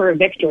time for a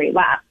victory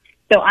lap.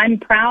 So I'm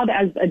proud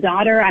as a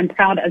daughter. I'm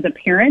proud as a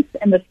parent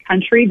in this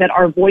country that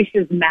our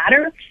voices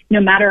matter,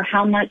 no matter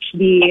how much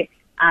the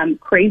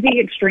crazy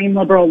extreme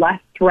liberal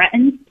left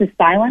threatens to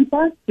silence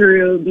us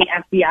through the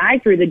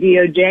FBI, through the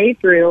DOJ,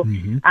 through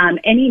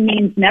any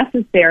means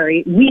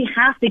necessary. We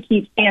have to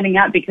keep standing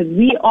up because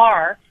we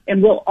are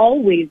and will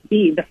always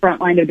be the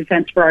front line of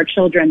defense for our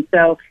children.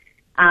 So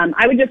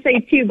I would just say,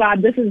 too,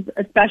 Bob, this is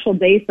a special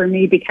day for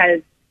me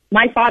because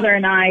my father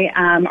and I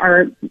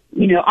are,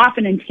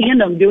 often in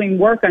tandem doing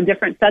work on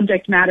different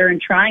subject matter and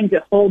trying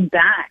to hold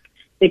back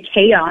the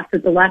chaos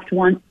that the left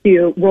wants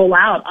to roll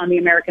out on the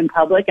American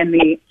public and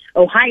the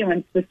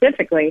Ohioans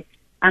specifically.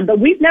 But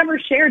we've never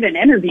shared an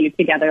interview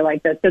together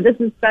like this. So this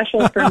is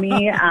special for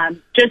me.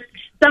 Just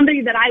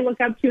somebody that I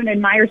look up to and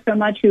admire so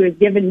much, who has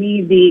given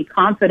me the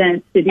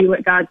confidence to do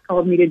what God's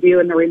called me to do,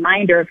 and the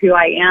reminder of who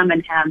I am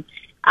in him,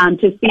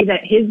 to see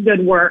that his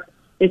good work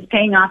is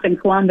paying off in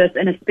Columbus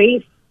in a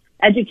space,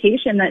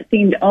 education, that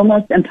seemed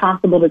almost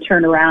impossible to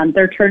turn around.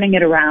 They're turning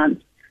it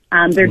around.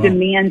 They're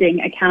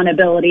demanding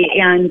accountability.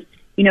 And,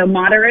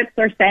 moderates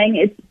are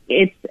saying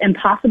it's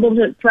impossible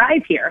to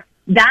thrive here.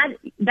 That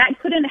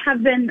couldn't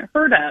have been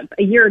heard of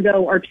a year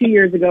ago or 2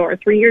 years ago or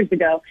 3 years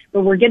ago.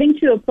 But we're getting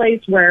to a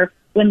place where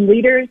when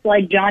leaders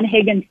like John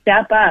Hagan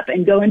step up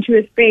and go into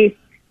a space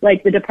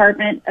like the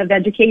Department of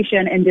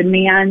Education and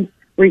demand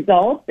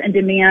results and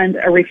demand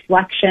a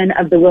reflection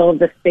of the will of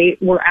the state,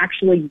 we're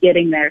actually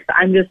getting there. So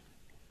I'm just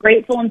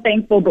grateful and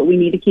thankful, but we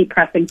need to keep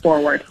pressing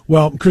forward.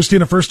 Well,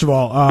 Christina, first of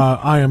all,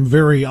 I am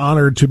very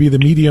honored to be the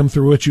medium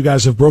through which you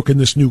guys have broken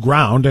this new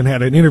ground and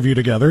had an interview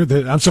together.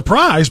 I'm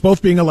surprised,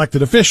 both being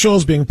elected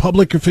officials, being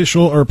public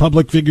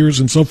figures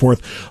and so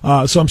forth.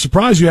 So I'm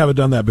surprised you haven't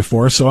done that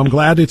before. So I'm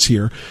glad it's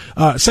here.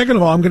 Second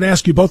of all, I'm going to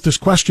ask you both this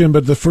question,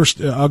 but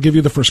I'll give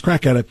you the first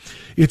crack at it.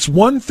 It's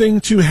one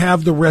thing to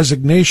have the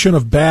resignation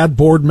of bad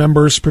board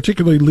members,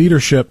 particularly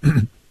leadership,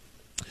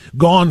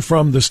 gone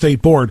from the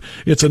state board.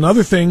 It's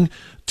another thing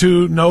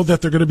to know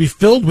that they're going to be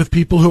filled with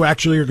people who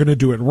actually are going to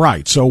do it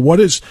right. So what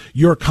is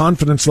your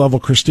confidence level,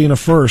 Christina,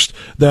 first,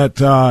 that,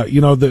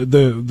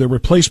 the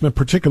replacement,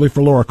 particularly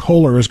for Laura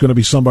Kohler, is going to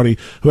be somebody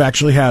who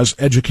actually has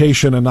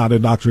education and not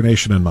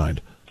indoctrination in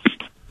mind?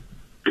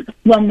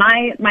 Well,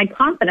 my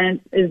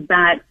confidence is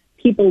that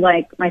people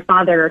like my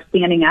father are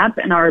standing up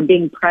and are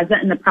being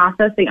present in the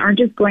process. They aren't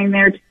just going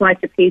there to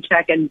collect a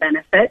paycheck and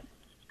benefit.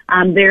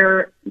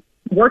 They're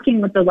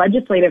working with the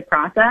legislative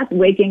process,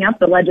 waking up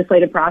the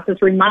legislative process,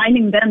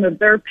 reminding them of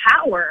their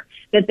power,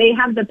 that they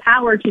have the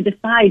power to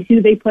decide who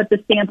they put the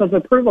stamp of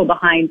approval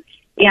behind.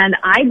 And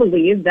I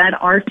believe that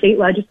our state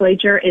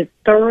legislature is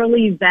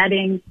thoroughly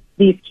vetting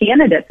these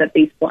candidates at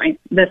this point.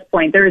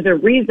 There is a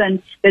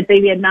reason that they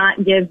did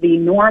not give the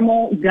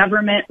normal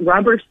government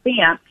rubber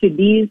stamp to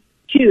these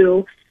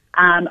two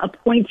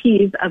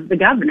appointees of the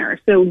governor.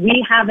 So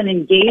we have an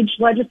engaged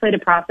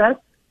legislative process.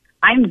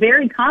 I'm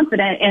very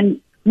confident, and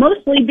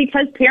mostly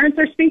because parents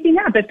are speaking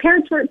up. If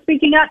parents weren't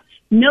speaking up,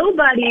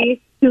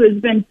 nobody who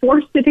has been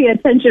forced to pay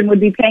attention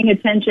would be paying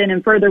attention,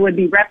 and further would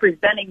be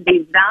representing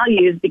these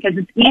values, because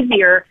it's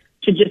easier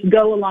to just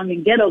go along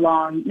and get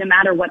along no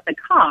matter what the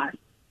cost.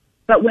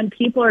 But when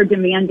people are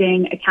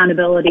demanding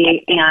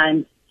accountability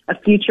and a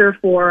future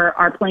for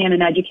our plan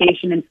in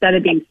education, instead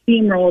of being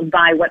steamrolled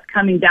by what's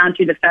coming down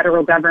to the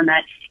federal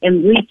government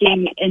and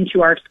leaking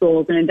into our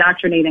schools and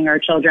indoctrinating our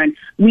children,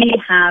 we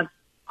have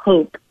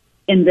hope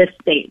in this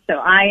state. So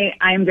I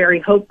am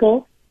very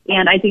hopeful,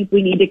 and I think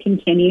we need to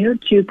continue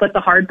to put the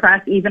hard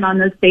press even on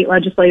those state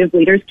legislative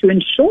leaders to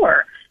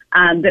ensure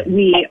that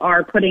we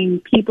are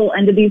putting people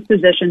into these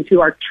positions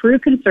who are true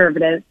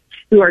conservatives,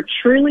 who are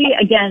truly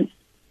against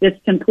this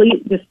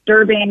complete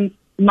disturbing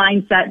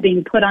mindset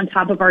being put on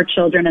top of our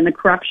children and the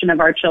corruption of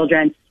our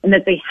children, and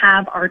that they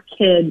have our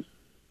kids'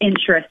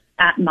 interests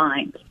at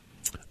mind.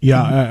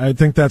 Yeah, I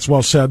think that's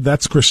well said.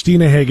 That's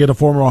Christina Hagan, a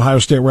former Ohio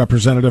State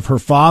representative. Her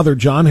father,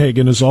 John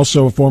Hagan, is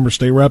also a former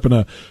state rep and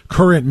a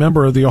current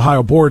member of the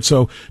Ohio board.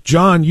 So,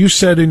 John, you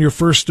said in your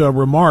first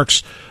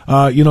remarks,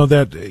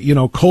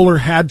 that Kohler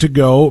had to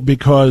go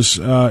because,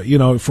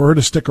 for her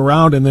to stick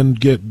around and then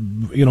get,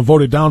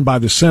 voted down by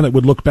the Senate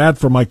would look bad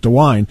for Mike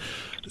DeWine.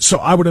 So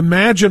I would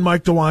imagine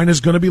Mike DeWine is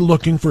going to be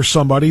looking for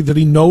somebody that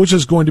he knows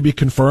is going to be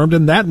confirmed,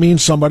 and that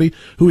means somebody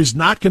who is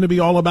not going to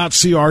be all about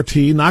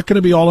CRT, not going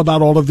to be all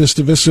about all of this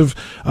divisive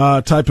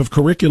type of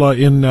curricula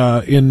in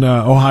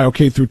Ohio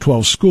K through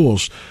 12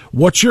 schools.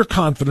 What's your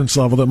confidence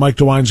level that Mike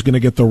DeWine is going to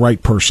get the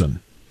right person?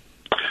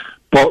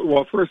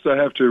 Well, first I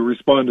have to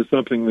respond to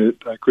something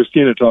that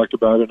Christina talked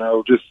about, and I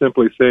will just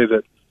simply say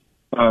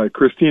that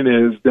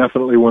Christina is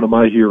definitely one of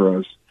my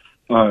heroes.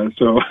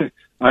 So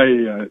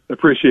I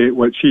appreciate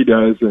what she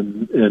does,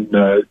 and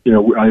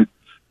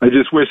I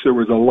just wish there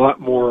was a lot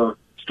more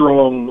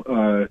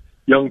strong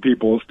young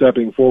people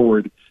stepping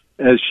forward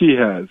as she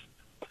has.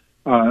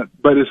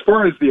 But as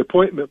far as the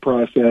appointment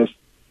process,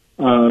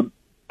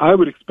 I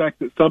would expect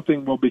that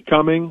something will be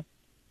coming,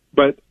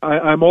 but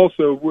I'm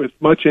also with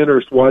much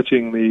interest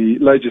watching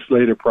the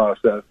legislative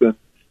process. And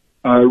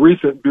a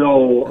recent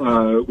bill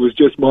was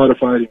just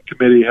modified in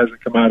committee,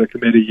 hasn't come out of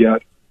committee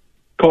yet,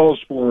 calls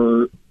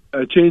for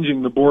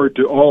changing the board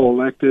to all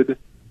elected,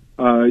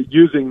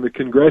 using the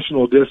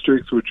congressional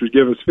districts, which would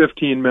give us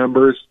 15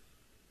 members.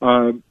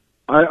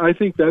 I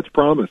think that's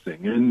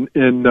promising,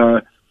 and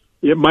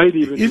it might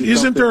even.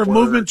 Isn't there a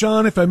movement,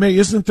 John? If I may,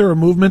 isn't there a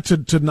movement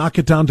to knock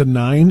it down to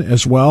 9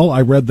 as well?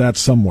 I read that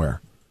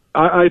somewhere.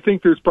 I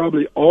think there's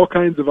probably all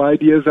kinds of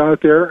ideas out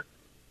there.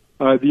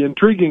 The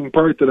intriguing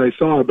part that I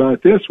saw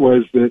about this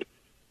was that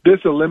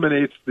this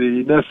eliminates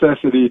the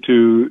necessity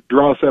to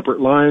draw separate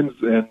lines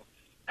and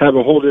have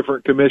a whole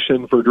different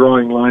commission for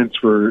drawing lines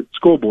for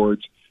school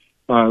boards.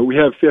 We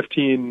have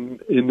 15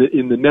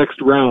 in the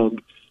next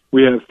round.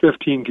 We have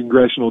 15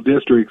 congressional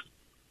districts,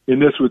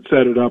 and this would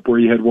set it up where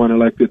you had one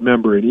elected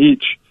member in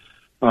each,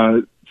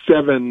 7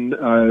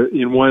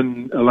 in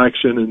one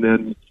election, and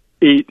then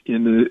 8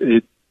 in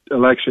the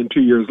election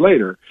 2 years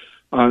later.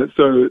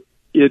 So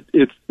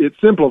it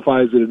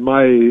simplifies it in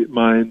my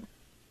mind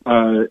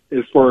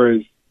as far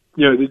as,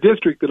 the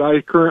district that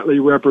I currently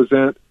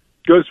represent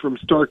goes from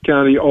Stark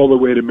County all the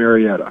way to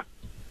Marietta.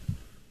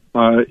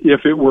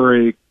 If it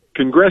were a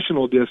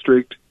congressional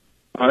district,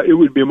 it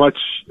would be much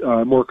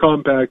more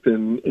compact,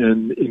 and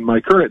in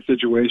my current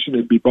situation,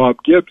 it'd be Bob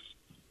Gibbs'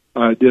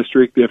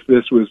 district if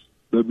this was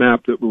the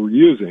map that we were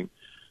using.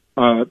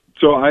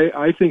 So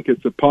I think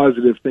it's a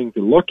positive thing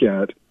to look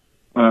at.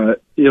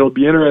 It'll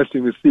be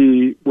interesting to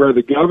see where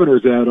the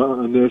governor's at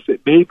on this.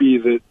 It may be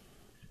that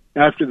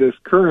after this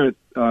current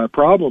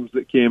problems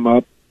that came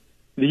up,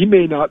 he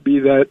may not be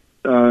that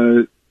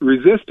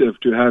resistive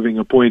to having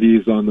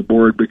appointees on the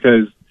board,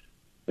 because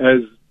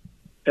as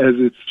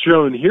it's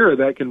shown here,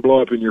 that can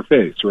blow up in your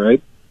face,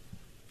 right?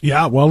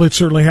 Yeah, well, it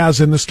certainly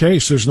has in this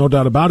case. There's no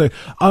doubt about it.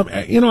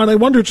 And I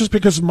wonder, just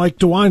because Mike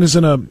DeWine is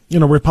in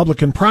a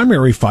Republican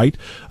primary fight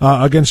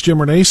against Jim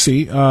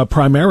Renacci,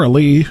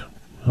 primarily.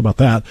 How about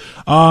that?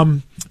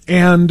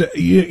 And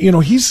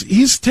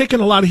he's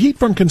taken a lot of heat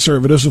from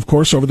conservatives, of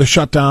course, over the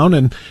shutdown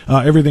and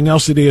everything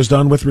else that he has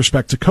done with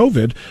respect to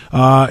COVID,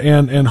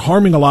 and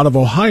harming a lot of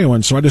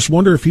Ohioans. So I just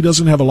wonder if he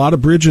doesn't have a lot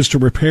of bridges to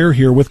repair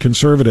here with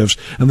conservatives,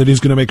 and that he's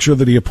going to make sure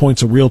that he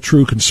appoints a real,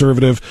 true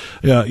conservative,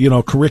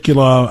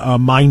 curricula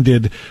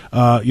minded,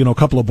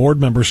 couple of board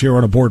members here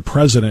and a board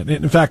president.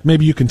 In fact,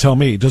 maybe you can tell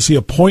me: does he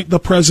appoint the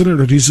president,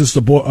 or does he just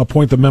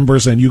appoint the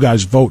members and you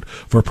guys vote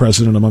for a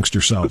president amongst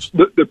yourselves?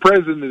 The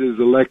president is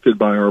elected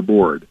by our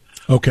board.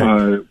 Okay.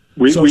 So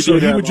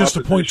he would just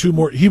appoint 2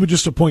 more. He would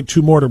just appoint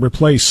 2 more to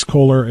replace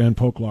Kohler and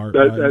Poklar.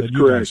 That's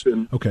correct.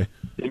 Okay.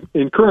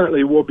 And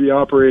currently, we'll be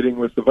operating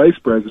with the vice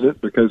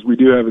president, because we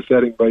do have a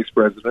sitting vice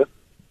president,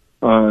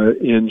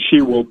 and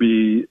she will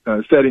be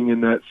sitting in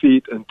that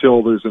seat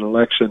until there's an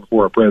election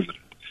for a president.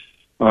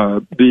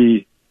 As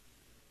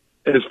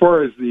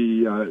far as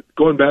the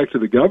going back to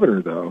the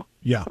governor, though,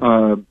 yeah,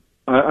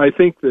 I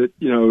think that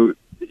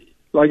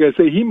like I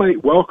say, he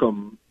might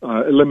welcome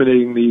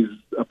eliminating these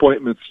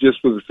appointments just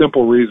for the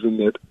simple reason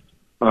that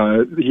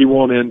he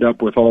won't end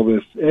up with all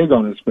this egg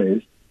on his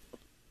face.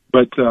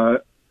 But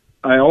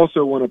I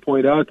also want to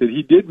point out that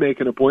he did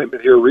make an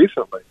appointment here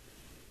recently.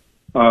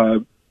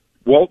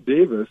 Walt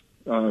Davis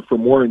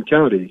from Warren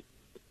County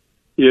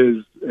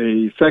is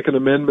a Second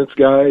Amendment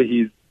guy.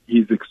 He's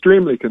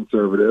extremely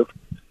conservative.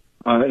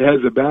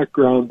 Has a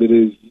background that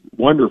is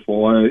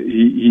wonderful.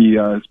 He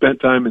spent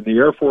time in the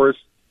Air Force.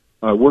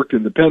 Worked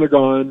in the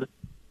Pentagon,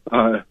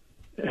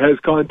 has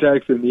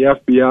contacts in the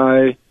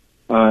FBI,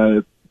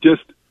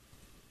 just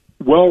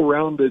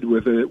well-rounded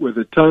with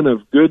a ton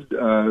of good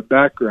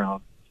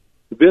background.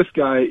 This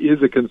guy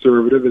is a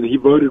conservative, and he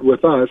voted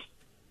with us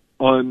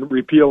on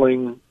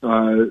repealing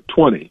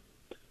 20.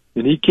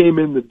 And he came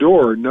in the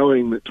door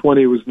knowing that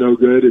 20 was no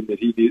good and that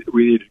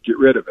we needed to get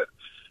rid of it.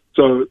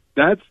 So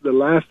that's the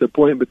last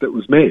appointment that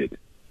was made.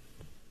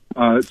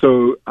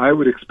 So I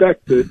would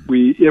expect that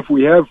if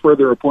we have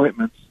further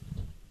appointments,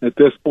 at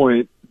this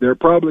point, they're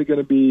probably going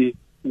to be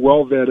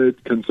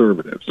well-vetted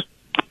conservatives.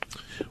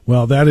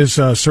 Well, that is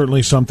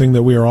certainly something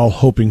that we are all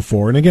hoping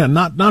for. And again,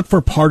 not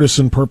for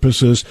partisan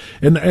purposes.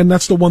 And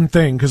that's the one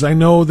thing, because I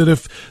know that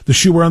if the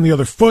shoe were on the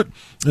other foot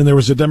and there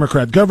was a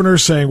Democrat governor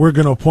saying we're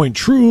going to appoint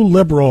true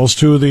liberals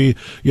to the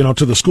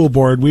school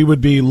board, we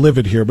would be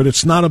livid here. But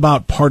it's not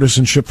about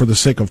partisanship for the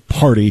sake of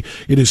party.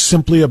 It is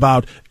simply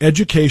about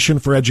education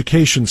for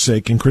education's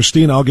sake. And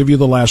Christina, I'll give you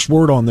the last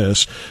word on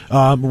this,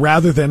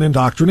 rather than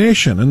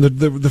indoctrination. And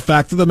the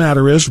fact of the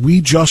matter is,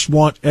 we just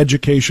want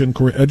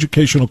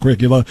educational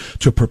curricula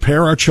to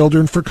prepare our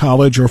children for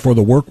college or for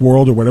the work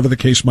world or whatever the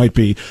case might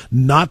be,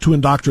 not to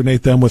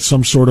indoctrinate them with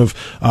some sort of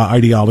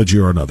ideology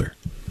or another.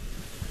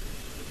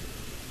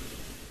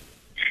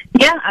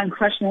 Yeah,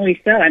 unquestionably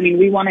so. I mean,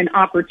 we want an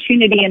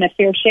opportunity and a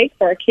fair shake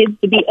for our kids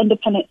to be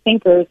independent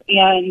thinkers,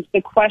 and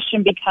the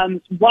question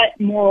becomes what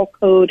moral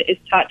code is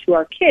taught to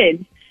our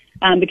kids,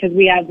 because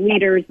we have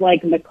leaders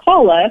like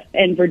McAuliffe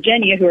in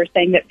Virginia who are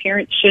saying that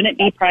parents shouldn't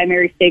be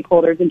primary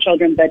stakeholders in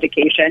children's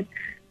education.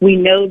 We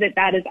know that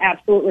that is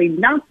absolutely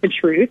not the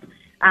truth.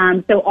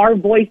 So our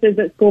voices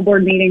at school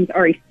board meetings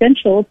are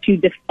essential to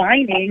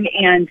defining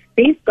and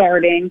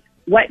safeguarding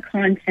what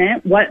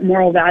content, what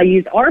moral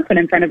values are put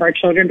in front of our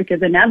children,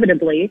 because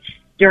inevitably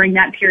during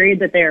that period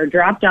that they are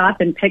dropped off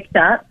and picked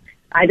up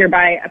either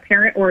by a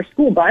parent or a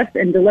school bus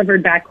and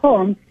delivered back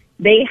home,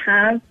 they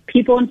have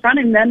people in front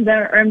of them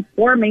that are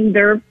informing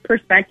their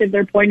perspective,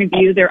 their point of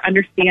view, their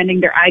understanding,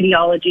 their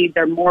ideology,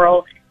 their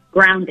moral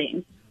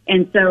grounding.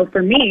 And so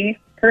for me,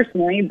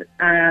 personally,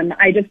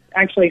 I just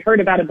actually heard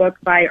about a book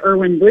by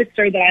Erwin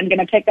Lutzer that I'm going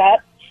to pick up,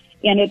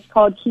 and it's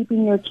called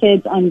Keeping Your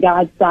Kids on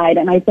God's Side.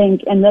 And I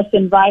think in this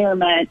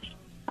environment,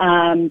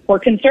 for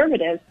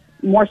conservatives,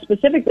 more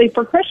specifically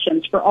for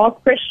Christians, for all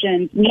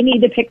Christians, we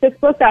need to pick this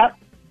book up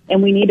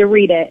and we need to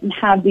read it and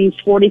have these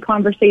 40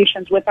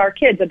 conversations with our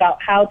kids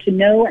about how to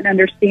know and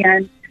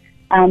understand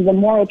the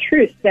moral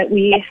truths that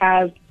we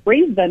have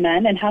raised them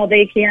in and how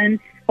they can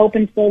help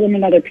instill them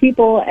in other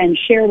people and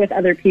share with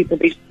other people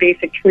these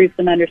basic truths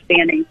and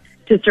understanding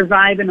to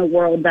survive in a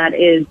world that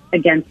is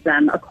against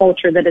them, a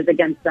culture that is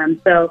against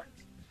them. So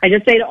I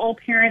just say to all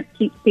parents,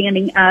 keep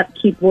standing up,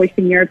 keep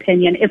voicing your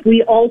opinion. If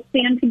we all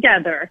stand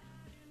together,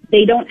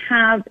 they don't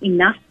have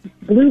enough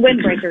blue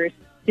windbreakers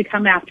to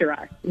come after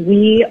us.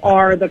 We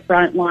are the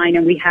front line,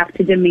 and we have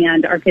to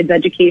demand our kids'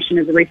 education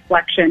as a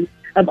reflection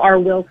of our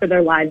will for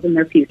their lives and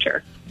their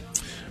future.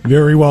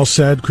 Very well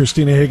said,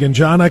 Christina Hagan.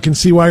 John, I can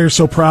see why you're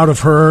so proud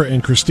of her,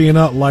 and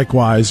Christina,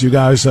 likewise. You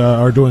guys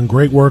are doing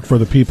great work for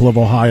the people of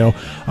Ohio.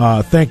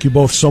 Thank you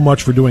both so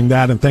much for doing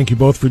that, and thank you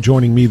both for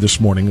joining me this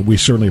morning. We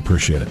certainly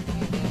appreciate it.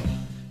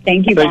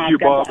 Thank you, Bob. Thank you,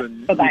 Bob,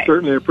 and Bye-bye. we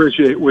certainly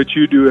appreciate what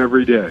you do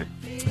every day.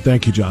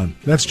 Thank you, John.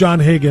 That's John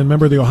Hagan,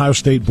 member of the Ohio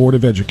State Board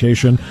of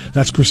Education.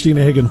 That's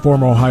Christina Hagan,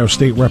 former Ohio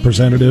State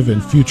representative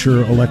and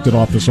future elected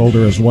office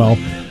holder as well.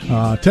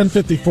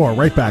 10:54,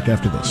 right back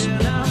after this.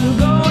 I'm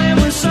going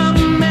with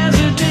some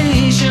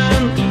hesitation.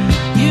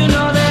 You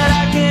know that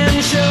I can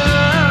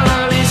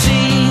surely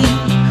see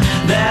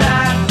that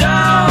I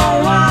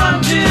don't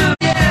want to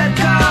get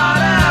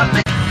caught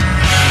up.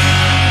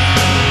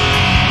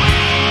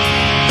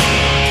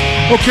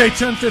 Okay,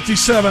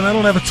 10:57. I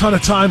don't have a ton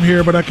of time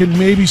here, but I can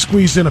maybe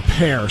squeeze in a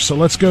pair. So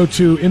let's go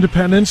to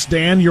Independence.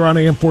 Dan, you're on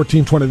AM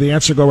 1420. The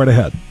answer, go right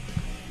ahead.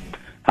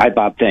 Hi,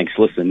 Bob. Thanks.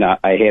 Listen, I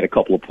had a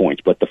couple of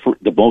points, but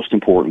the most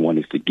important one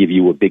is to give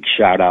you a big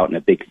shout-out and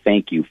a big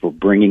thank you for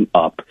bringing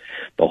up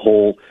the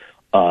whole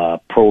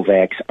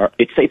pro-vax.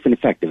 It's safe and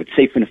effective. It's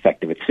safe and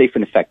effective. It's safe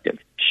and effective.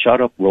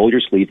 Shut up, roll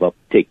your sleeve up,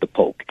 take the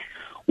poke.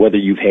 Whether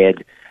you've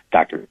had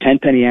Dr.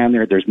 Tenpenny on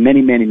there, there's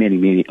many, many, many,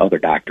 many other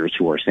doctors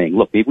who are saying,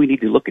 look, maybe we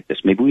need to look at this.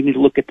 Maybe we need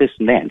to look at this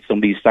and that and some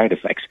of these side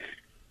effects.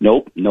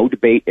 Nope, no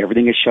debate.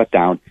 Everything is shut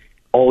down.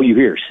 All you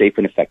hear is safe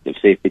and effective.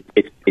 Safe.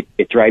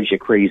 It drives you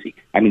crazy.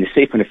 I mean, the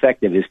safe and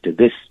effective is to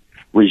this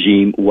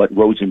regime what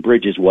roads and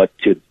bridges was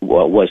to the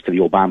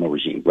Obama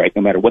regime, right?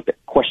 No matter what the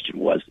question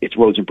was, it's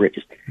roads and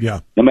bridges.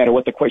 Yeah. No matter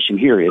what the question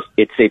here is,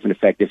 it's safe and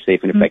effective, safe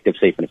and effective,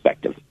 safe and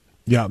effective.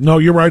 Yeah, no,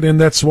 you're right, and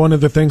that's one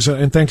of the things,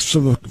 and thanks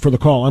for the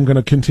call, I'm going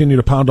to continue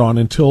to pound on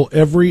until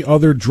every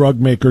other drug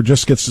maker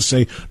just gets to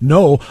say,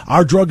 no,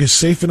 our drug is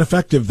safe and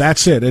effective,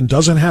 that's it, and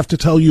doesn't have to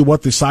tell you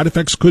what the side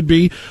effects could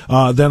be.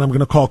 Then I'm going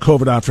to call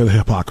COVID out for the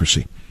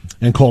hypocrisy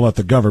and call out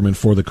the government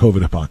for the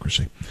COVID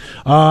hypocrisy.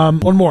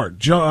 One more.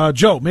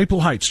 Joe,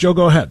 Maple Heights. Joe,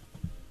 go ahead.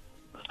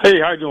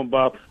 Hey, how you doing,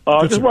 Bob?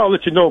 Just want to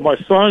let you know, my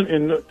son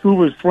and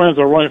two of his friends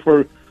are running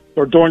for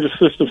their Georgia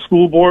System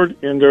School Board,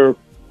 and they're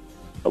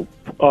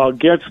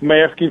against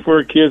masking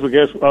for kids,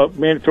 against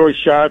mandatory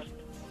shots,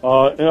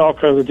 and all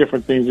kinds of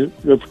different things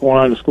that's going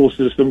on in the school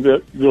system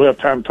that we don't have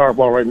time to talk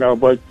about right now.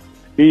 But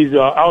he's an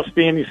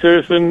outstanding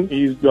citizen.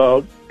 He's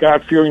a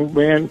God-fearing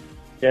man,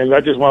 and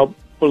I just want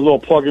to put a little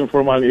plug in for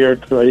him on the air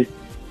today.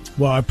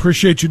 Well, I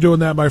appreciate you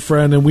doing that, my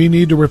friend, and we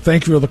need to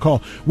thank you for the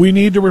call. We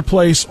need to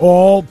replace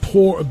all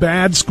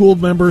bad school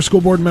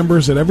board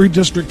members at every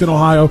district in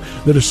Ohio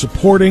that is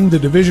supporting the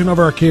division of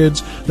our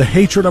kids, the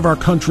hatred of our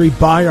country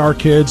by our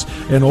kids,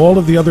 and all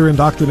of the other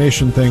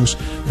indoctrination things.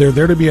 They're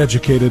there to be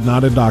educated,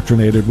 not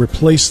indoctrinated.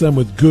 Replace them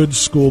with good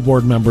school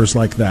board members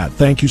like that.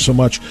 Thank you so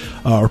much,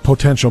 or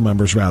potential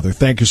members, rather.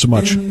 Thank you so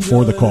much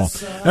for the call.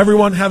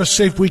 Everyone, have a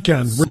safe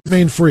weekend.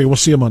 Remain free. We'll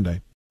see you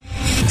Monday.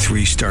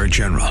 3-star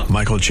General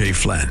Michael J.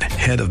 Flynn,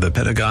 head of the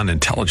Pentagon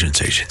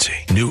Intelligence Agency,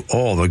 knew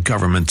all the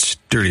government's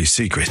dirty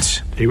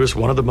secrets. He was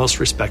one of the most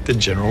respected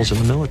generals in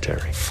the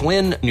military.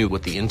 Flynn knew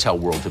what the intel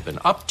world had been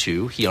up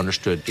to. He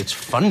understood its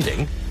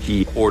funding.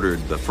 He ordered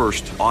the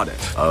first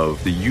audit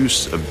of the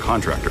use of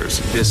contractors.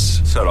 This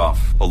set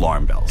off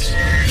alarm bells.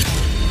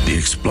 The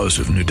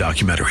explosive new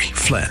documentary,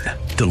 Flynn,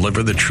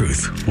 Deliver the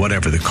Truth,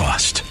 Whatever the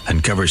Cost,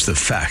 uncovers the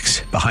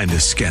facts behind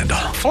this scandal.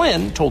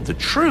 Flynn told the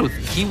truth.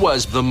 He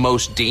was the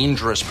most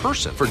dangerous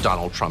person for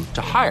Donald Trump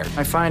to hire.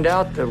 I find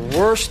out the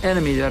worst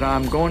enemy that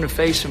I'm going to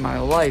face in my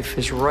life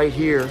is right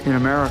here in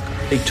America.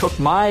 They took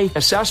my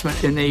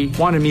assessment and they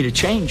wanted me to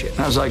change it. And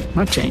I was like, I'm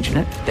not changing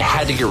it. They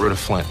had to get rid of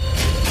Flynn.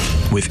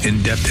 With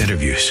in-depth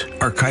interviews,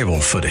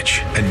 archival footage,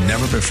 and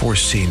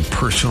never-before-seen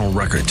personal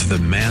records of the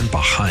man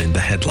behind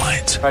the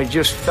headlines. I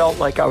just felt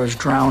like I was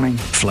drowning.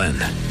 Flynn,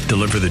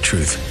 Deliver the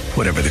Truth,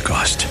 Whatever the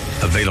Cost.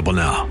 Available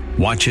now.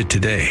 Watch it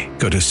today.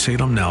 Go to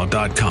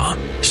salemnow.com.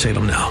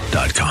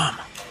 salemnow.com.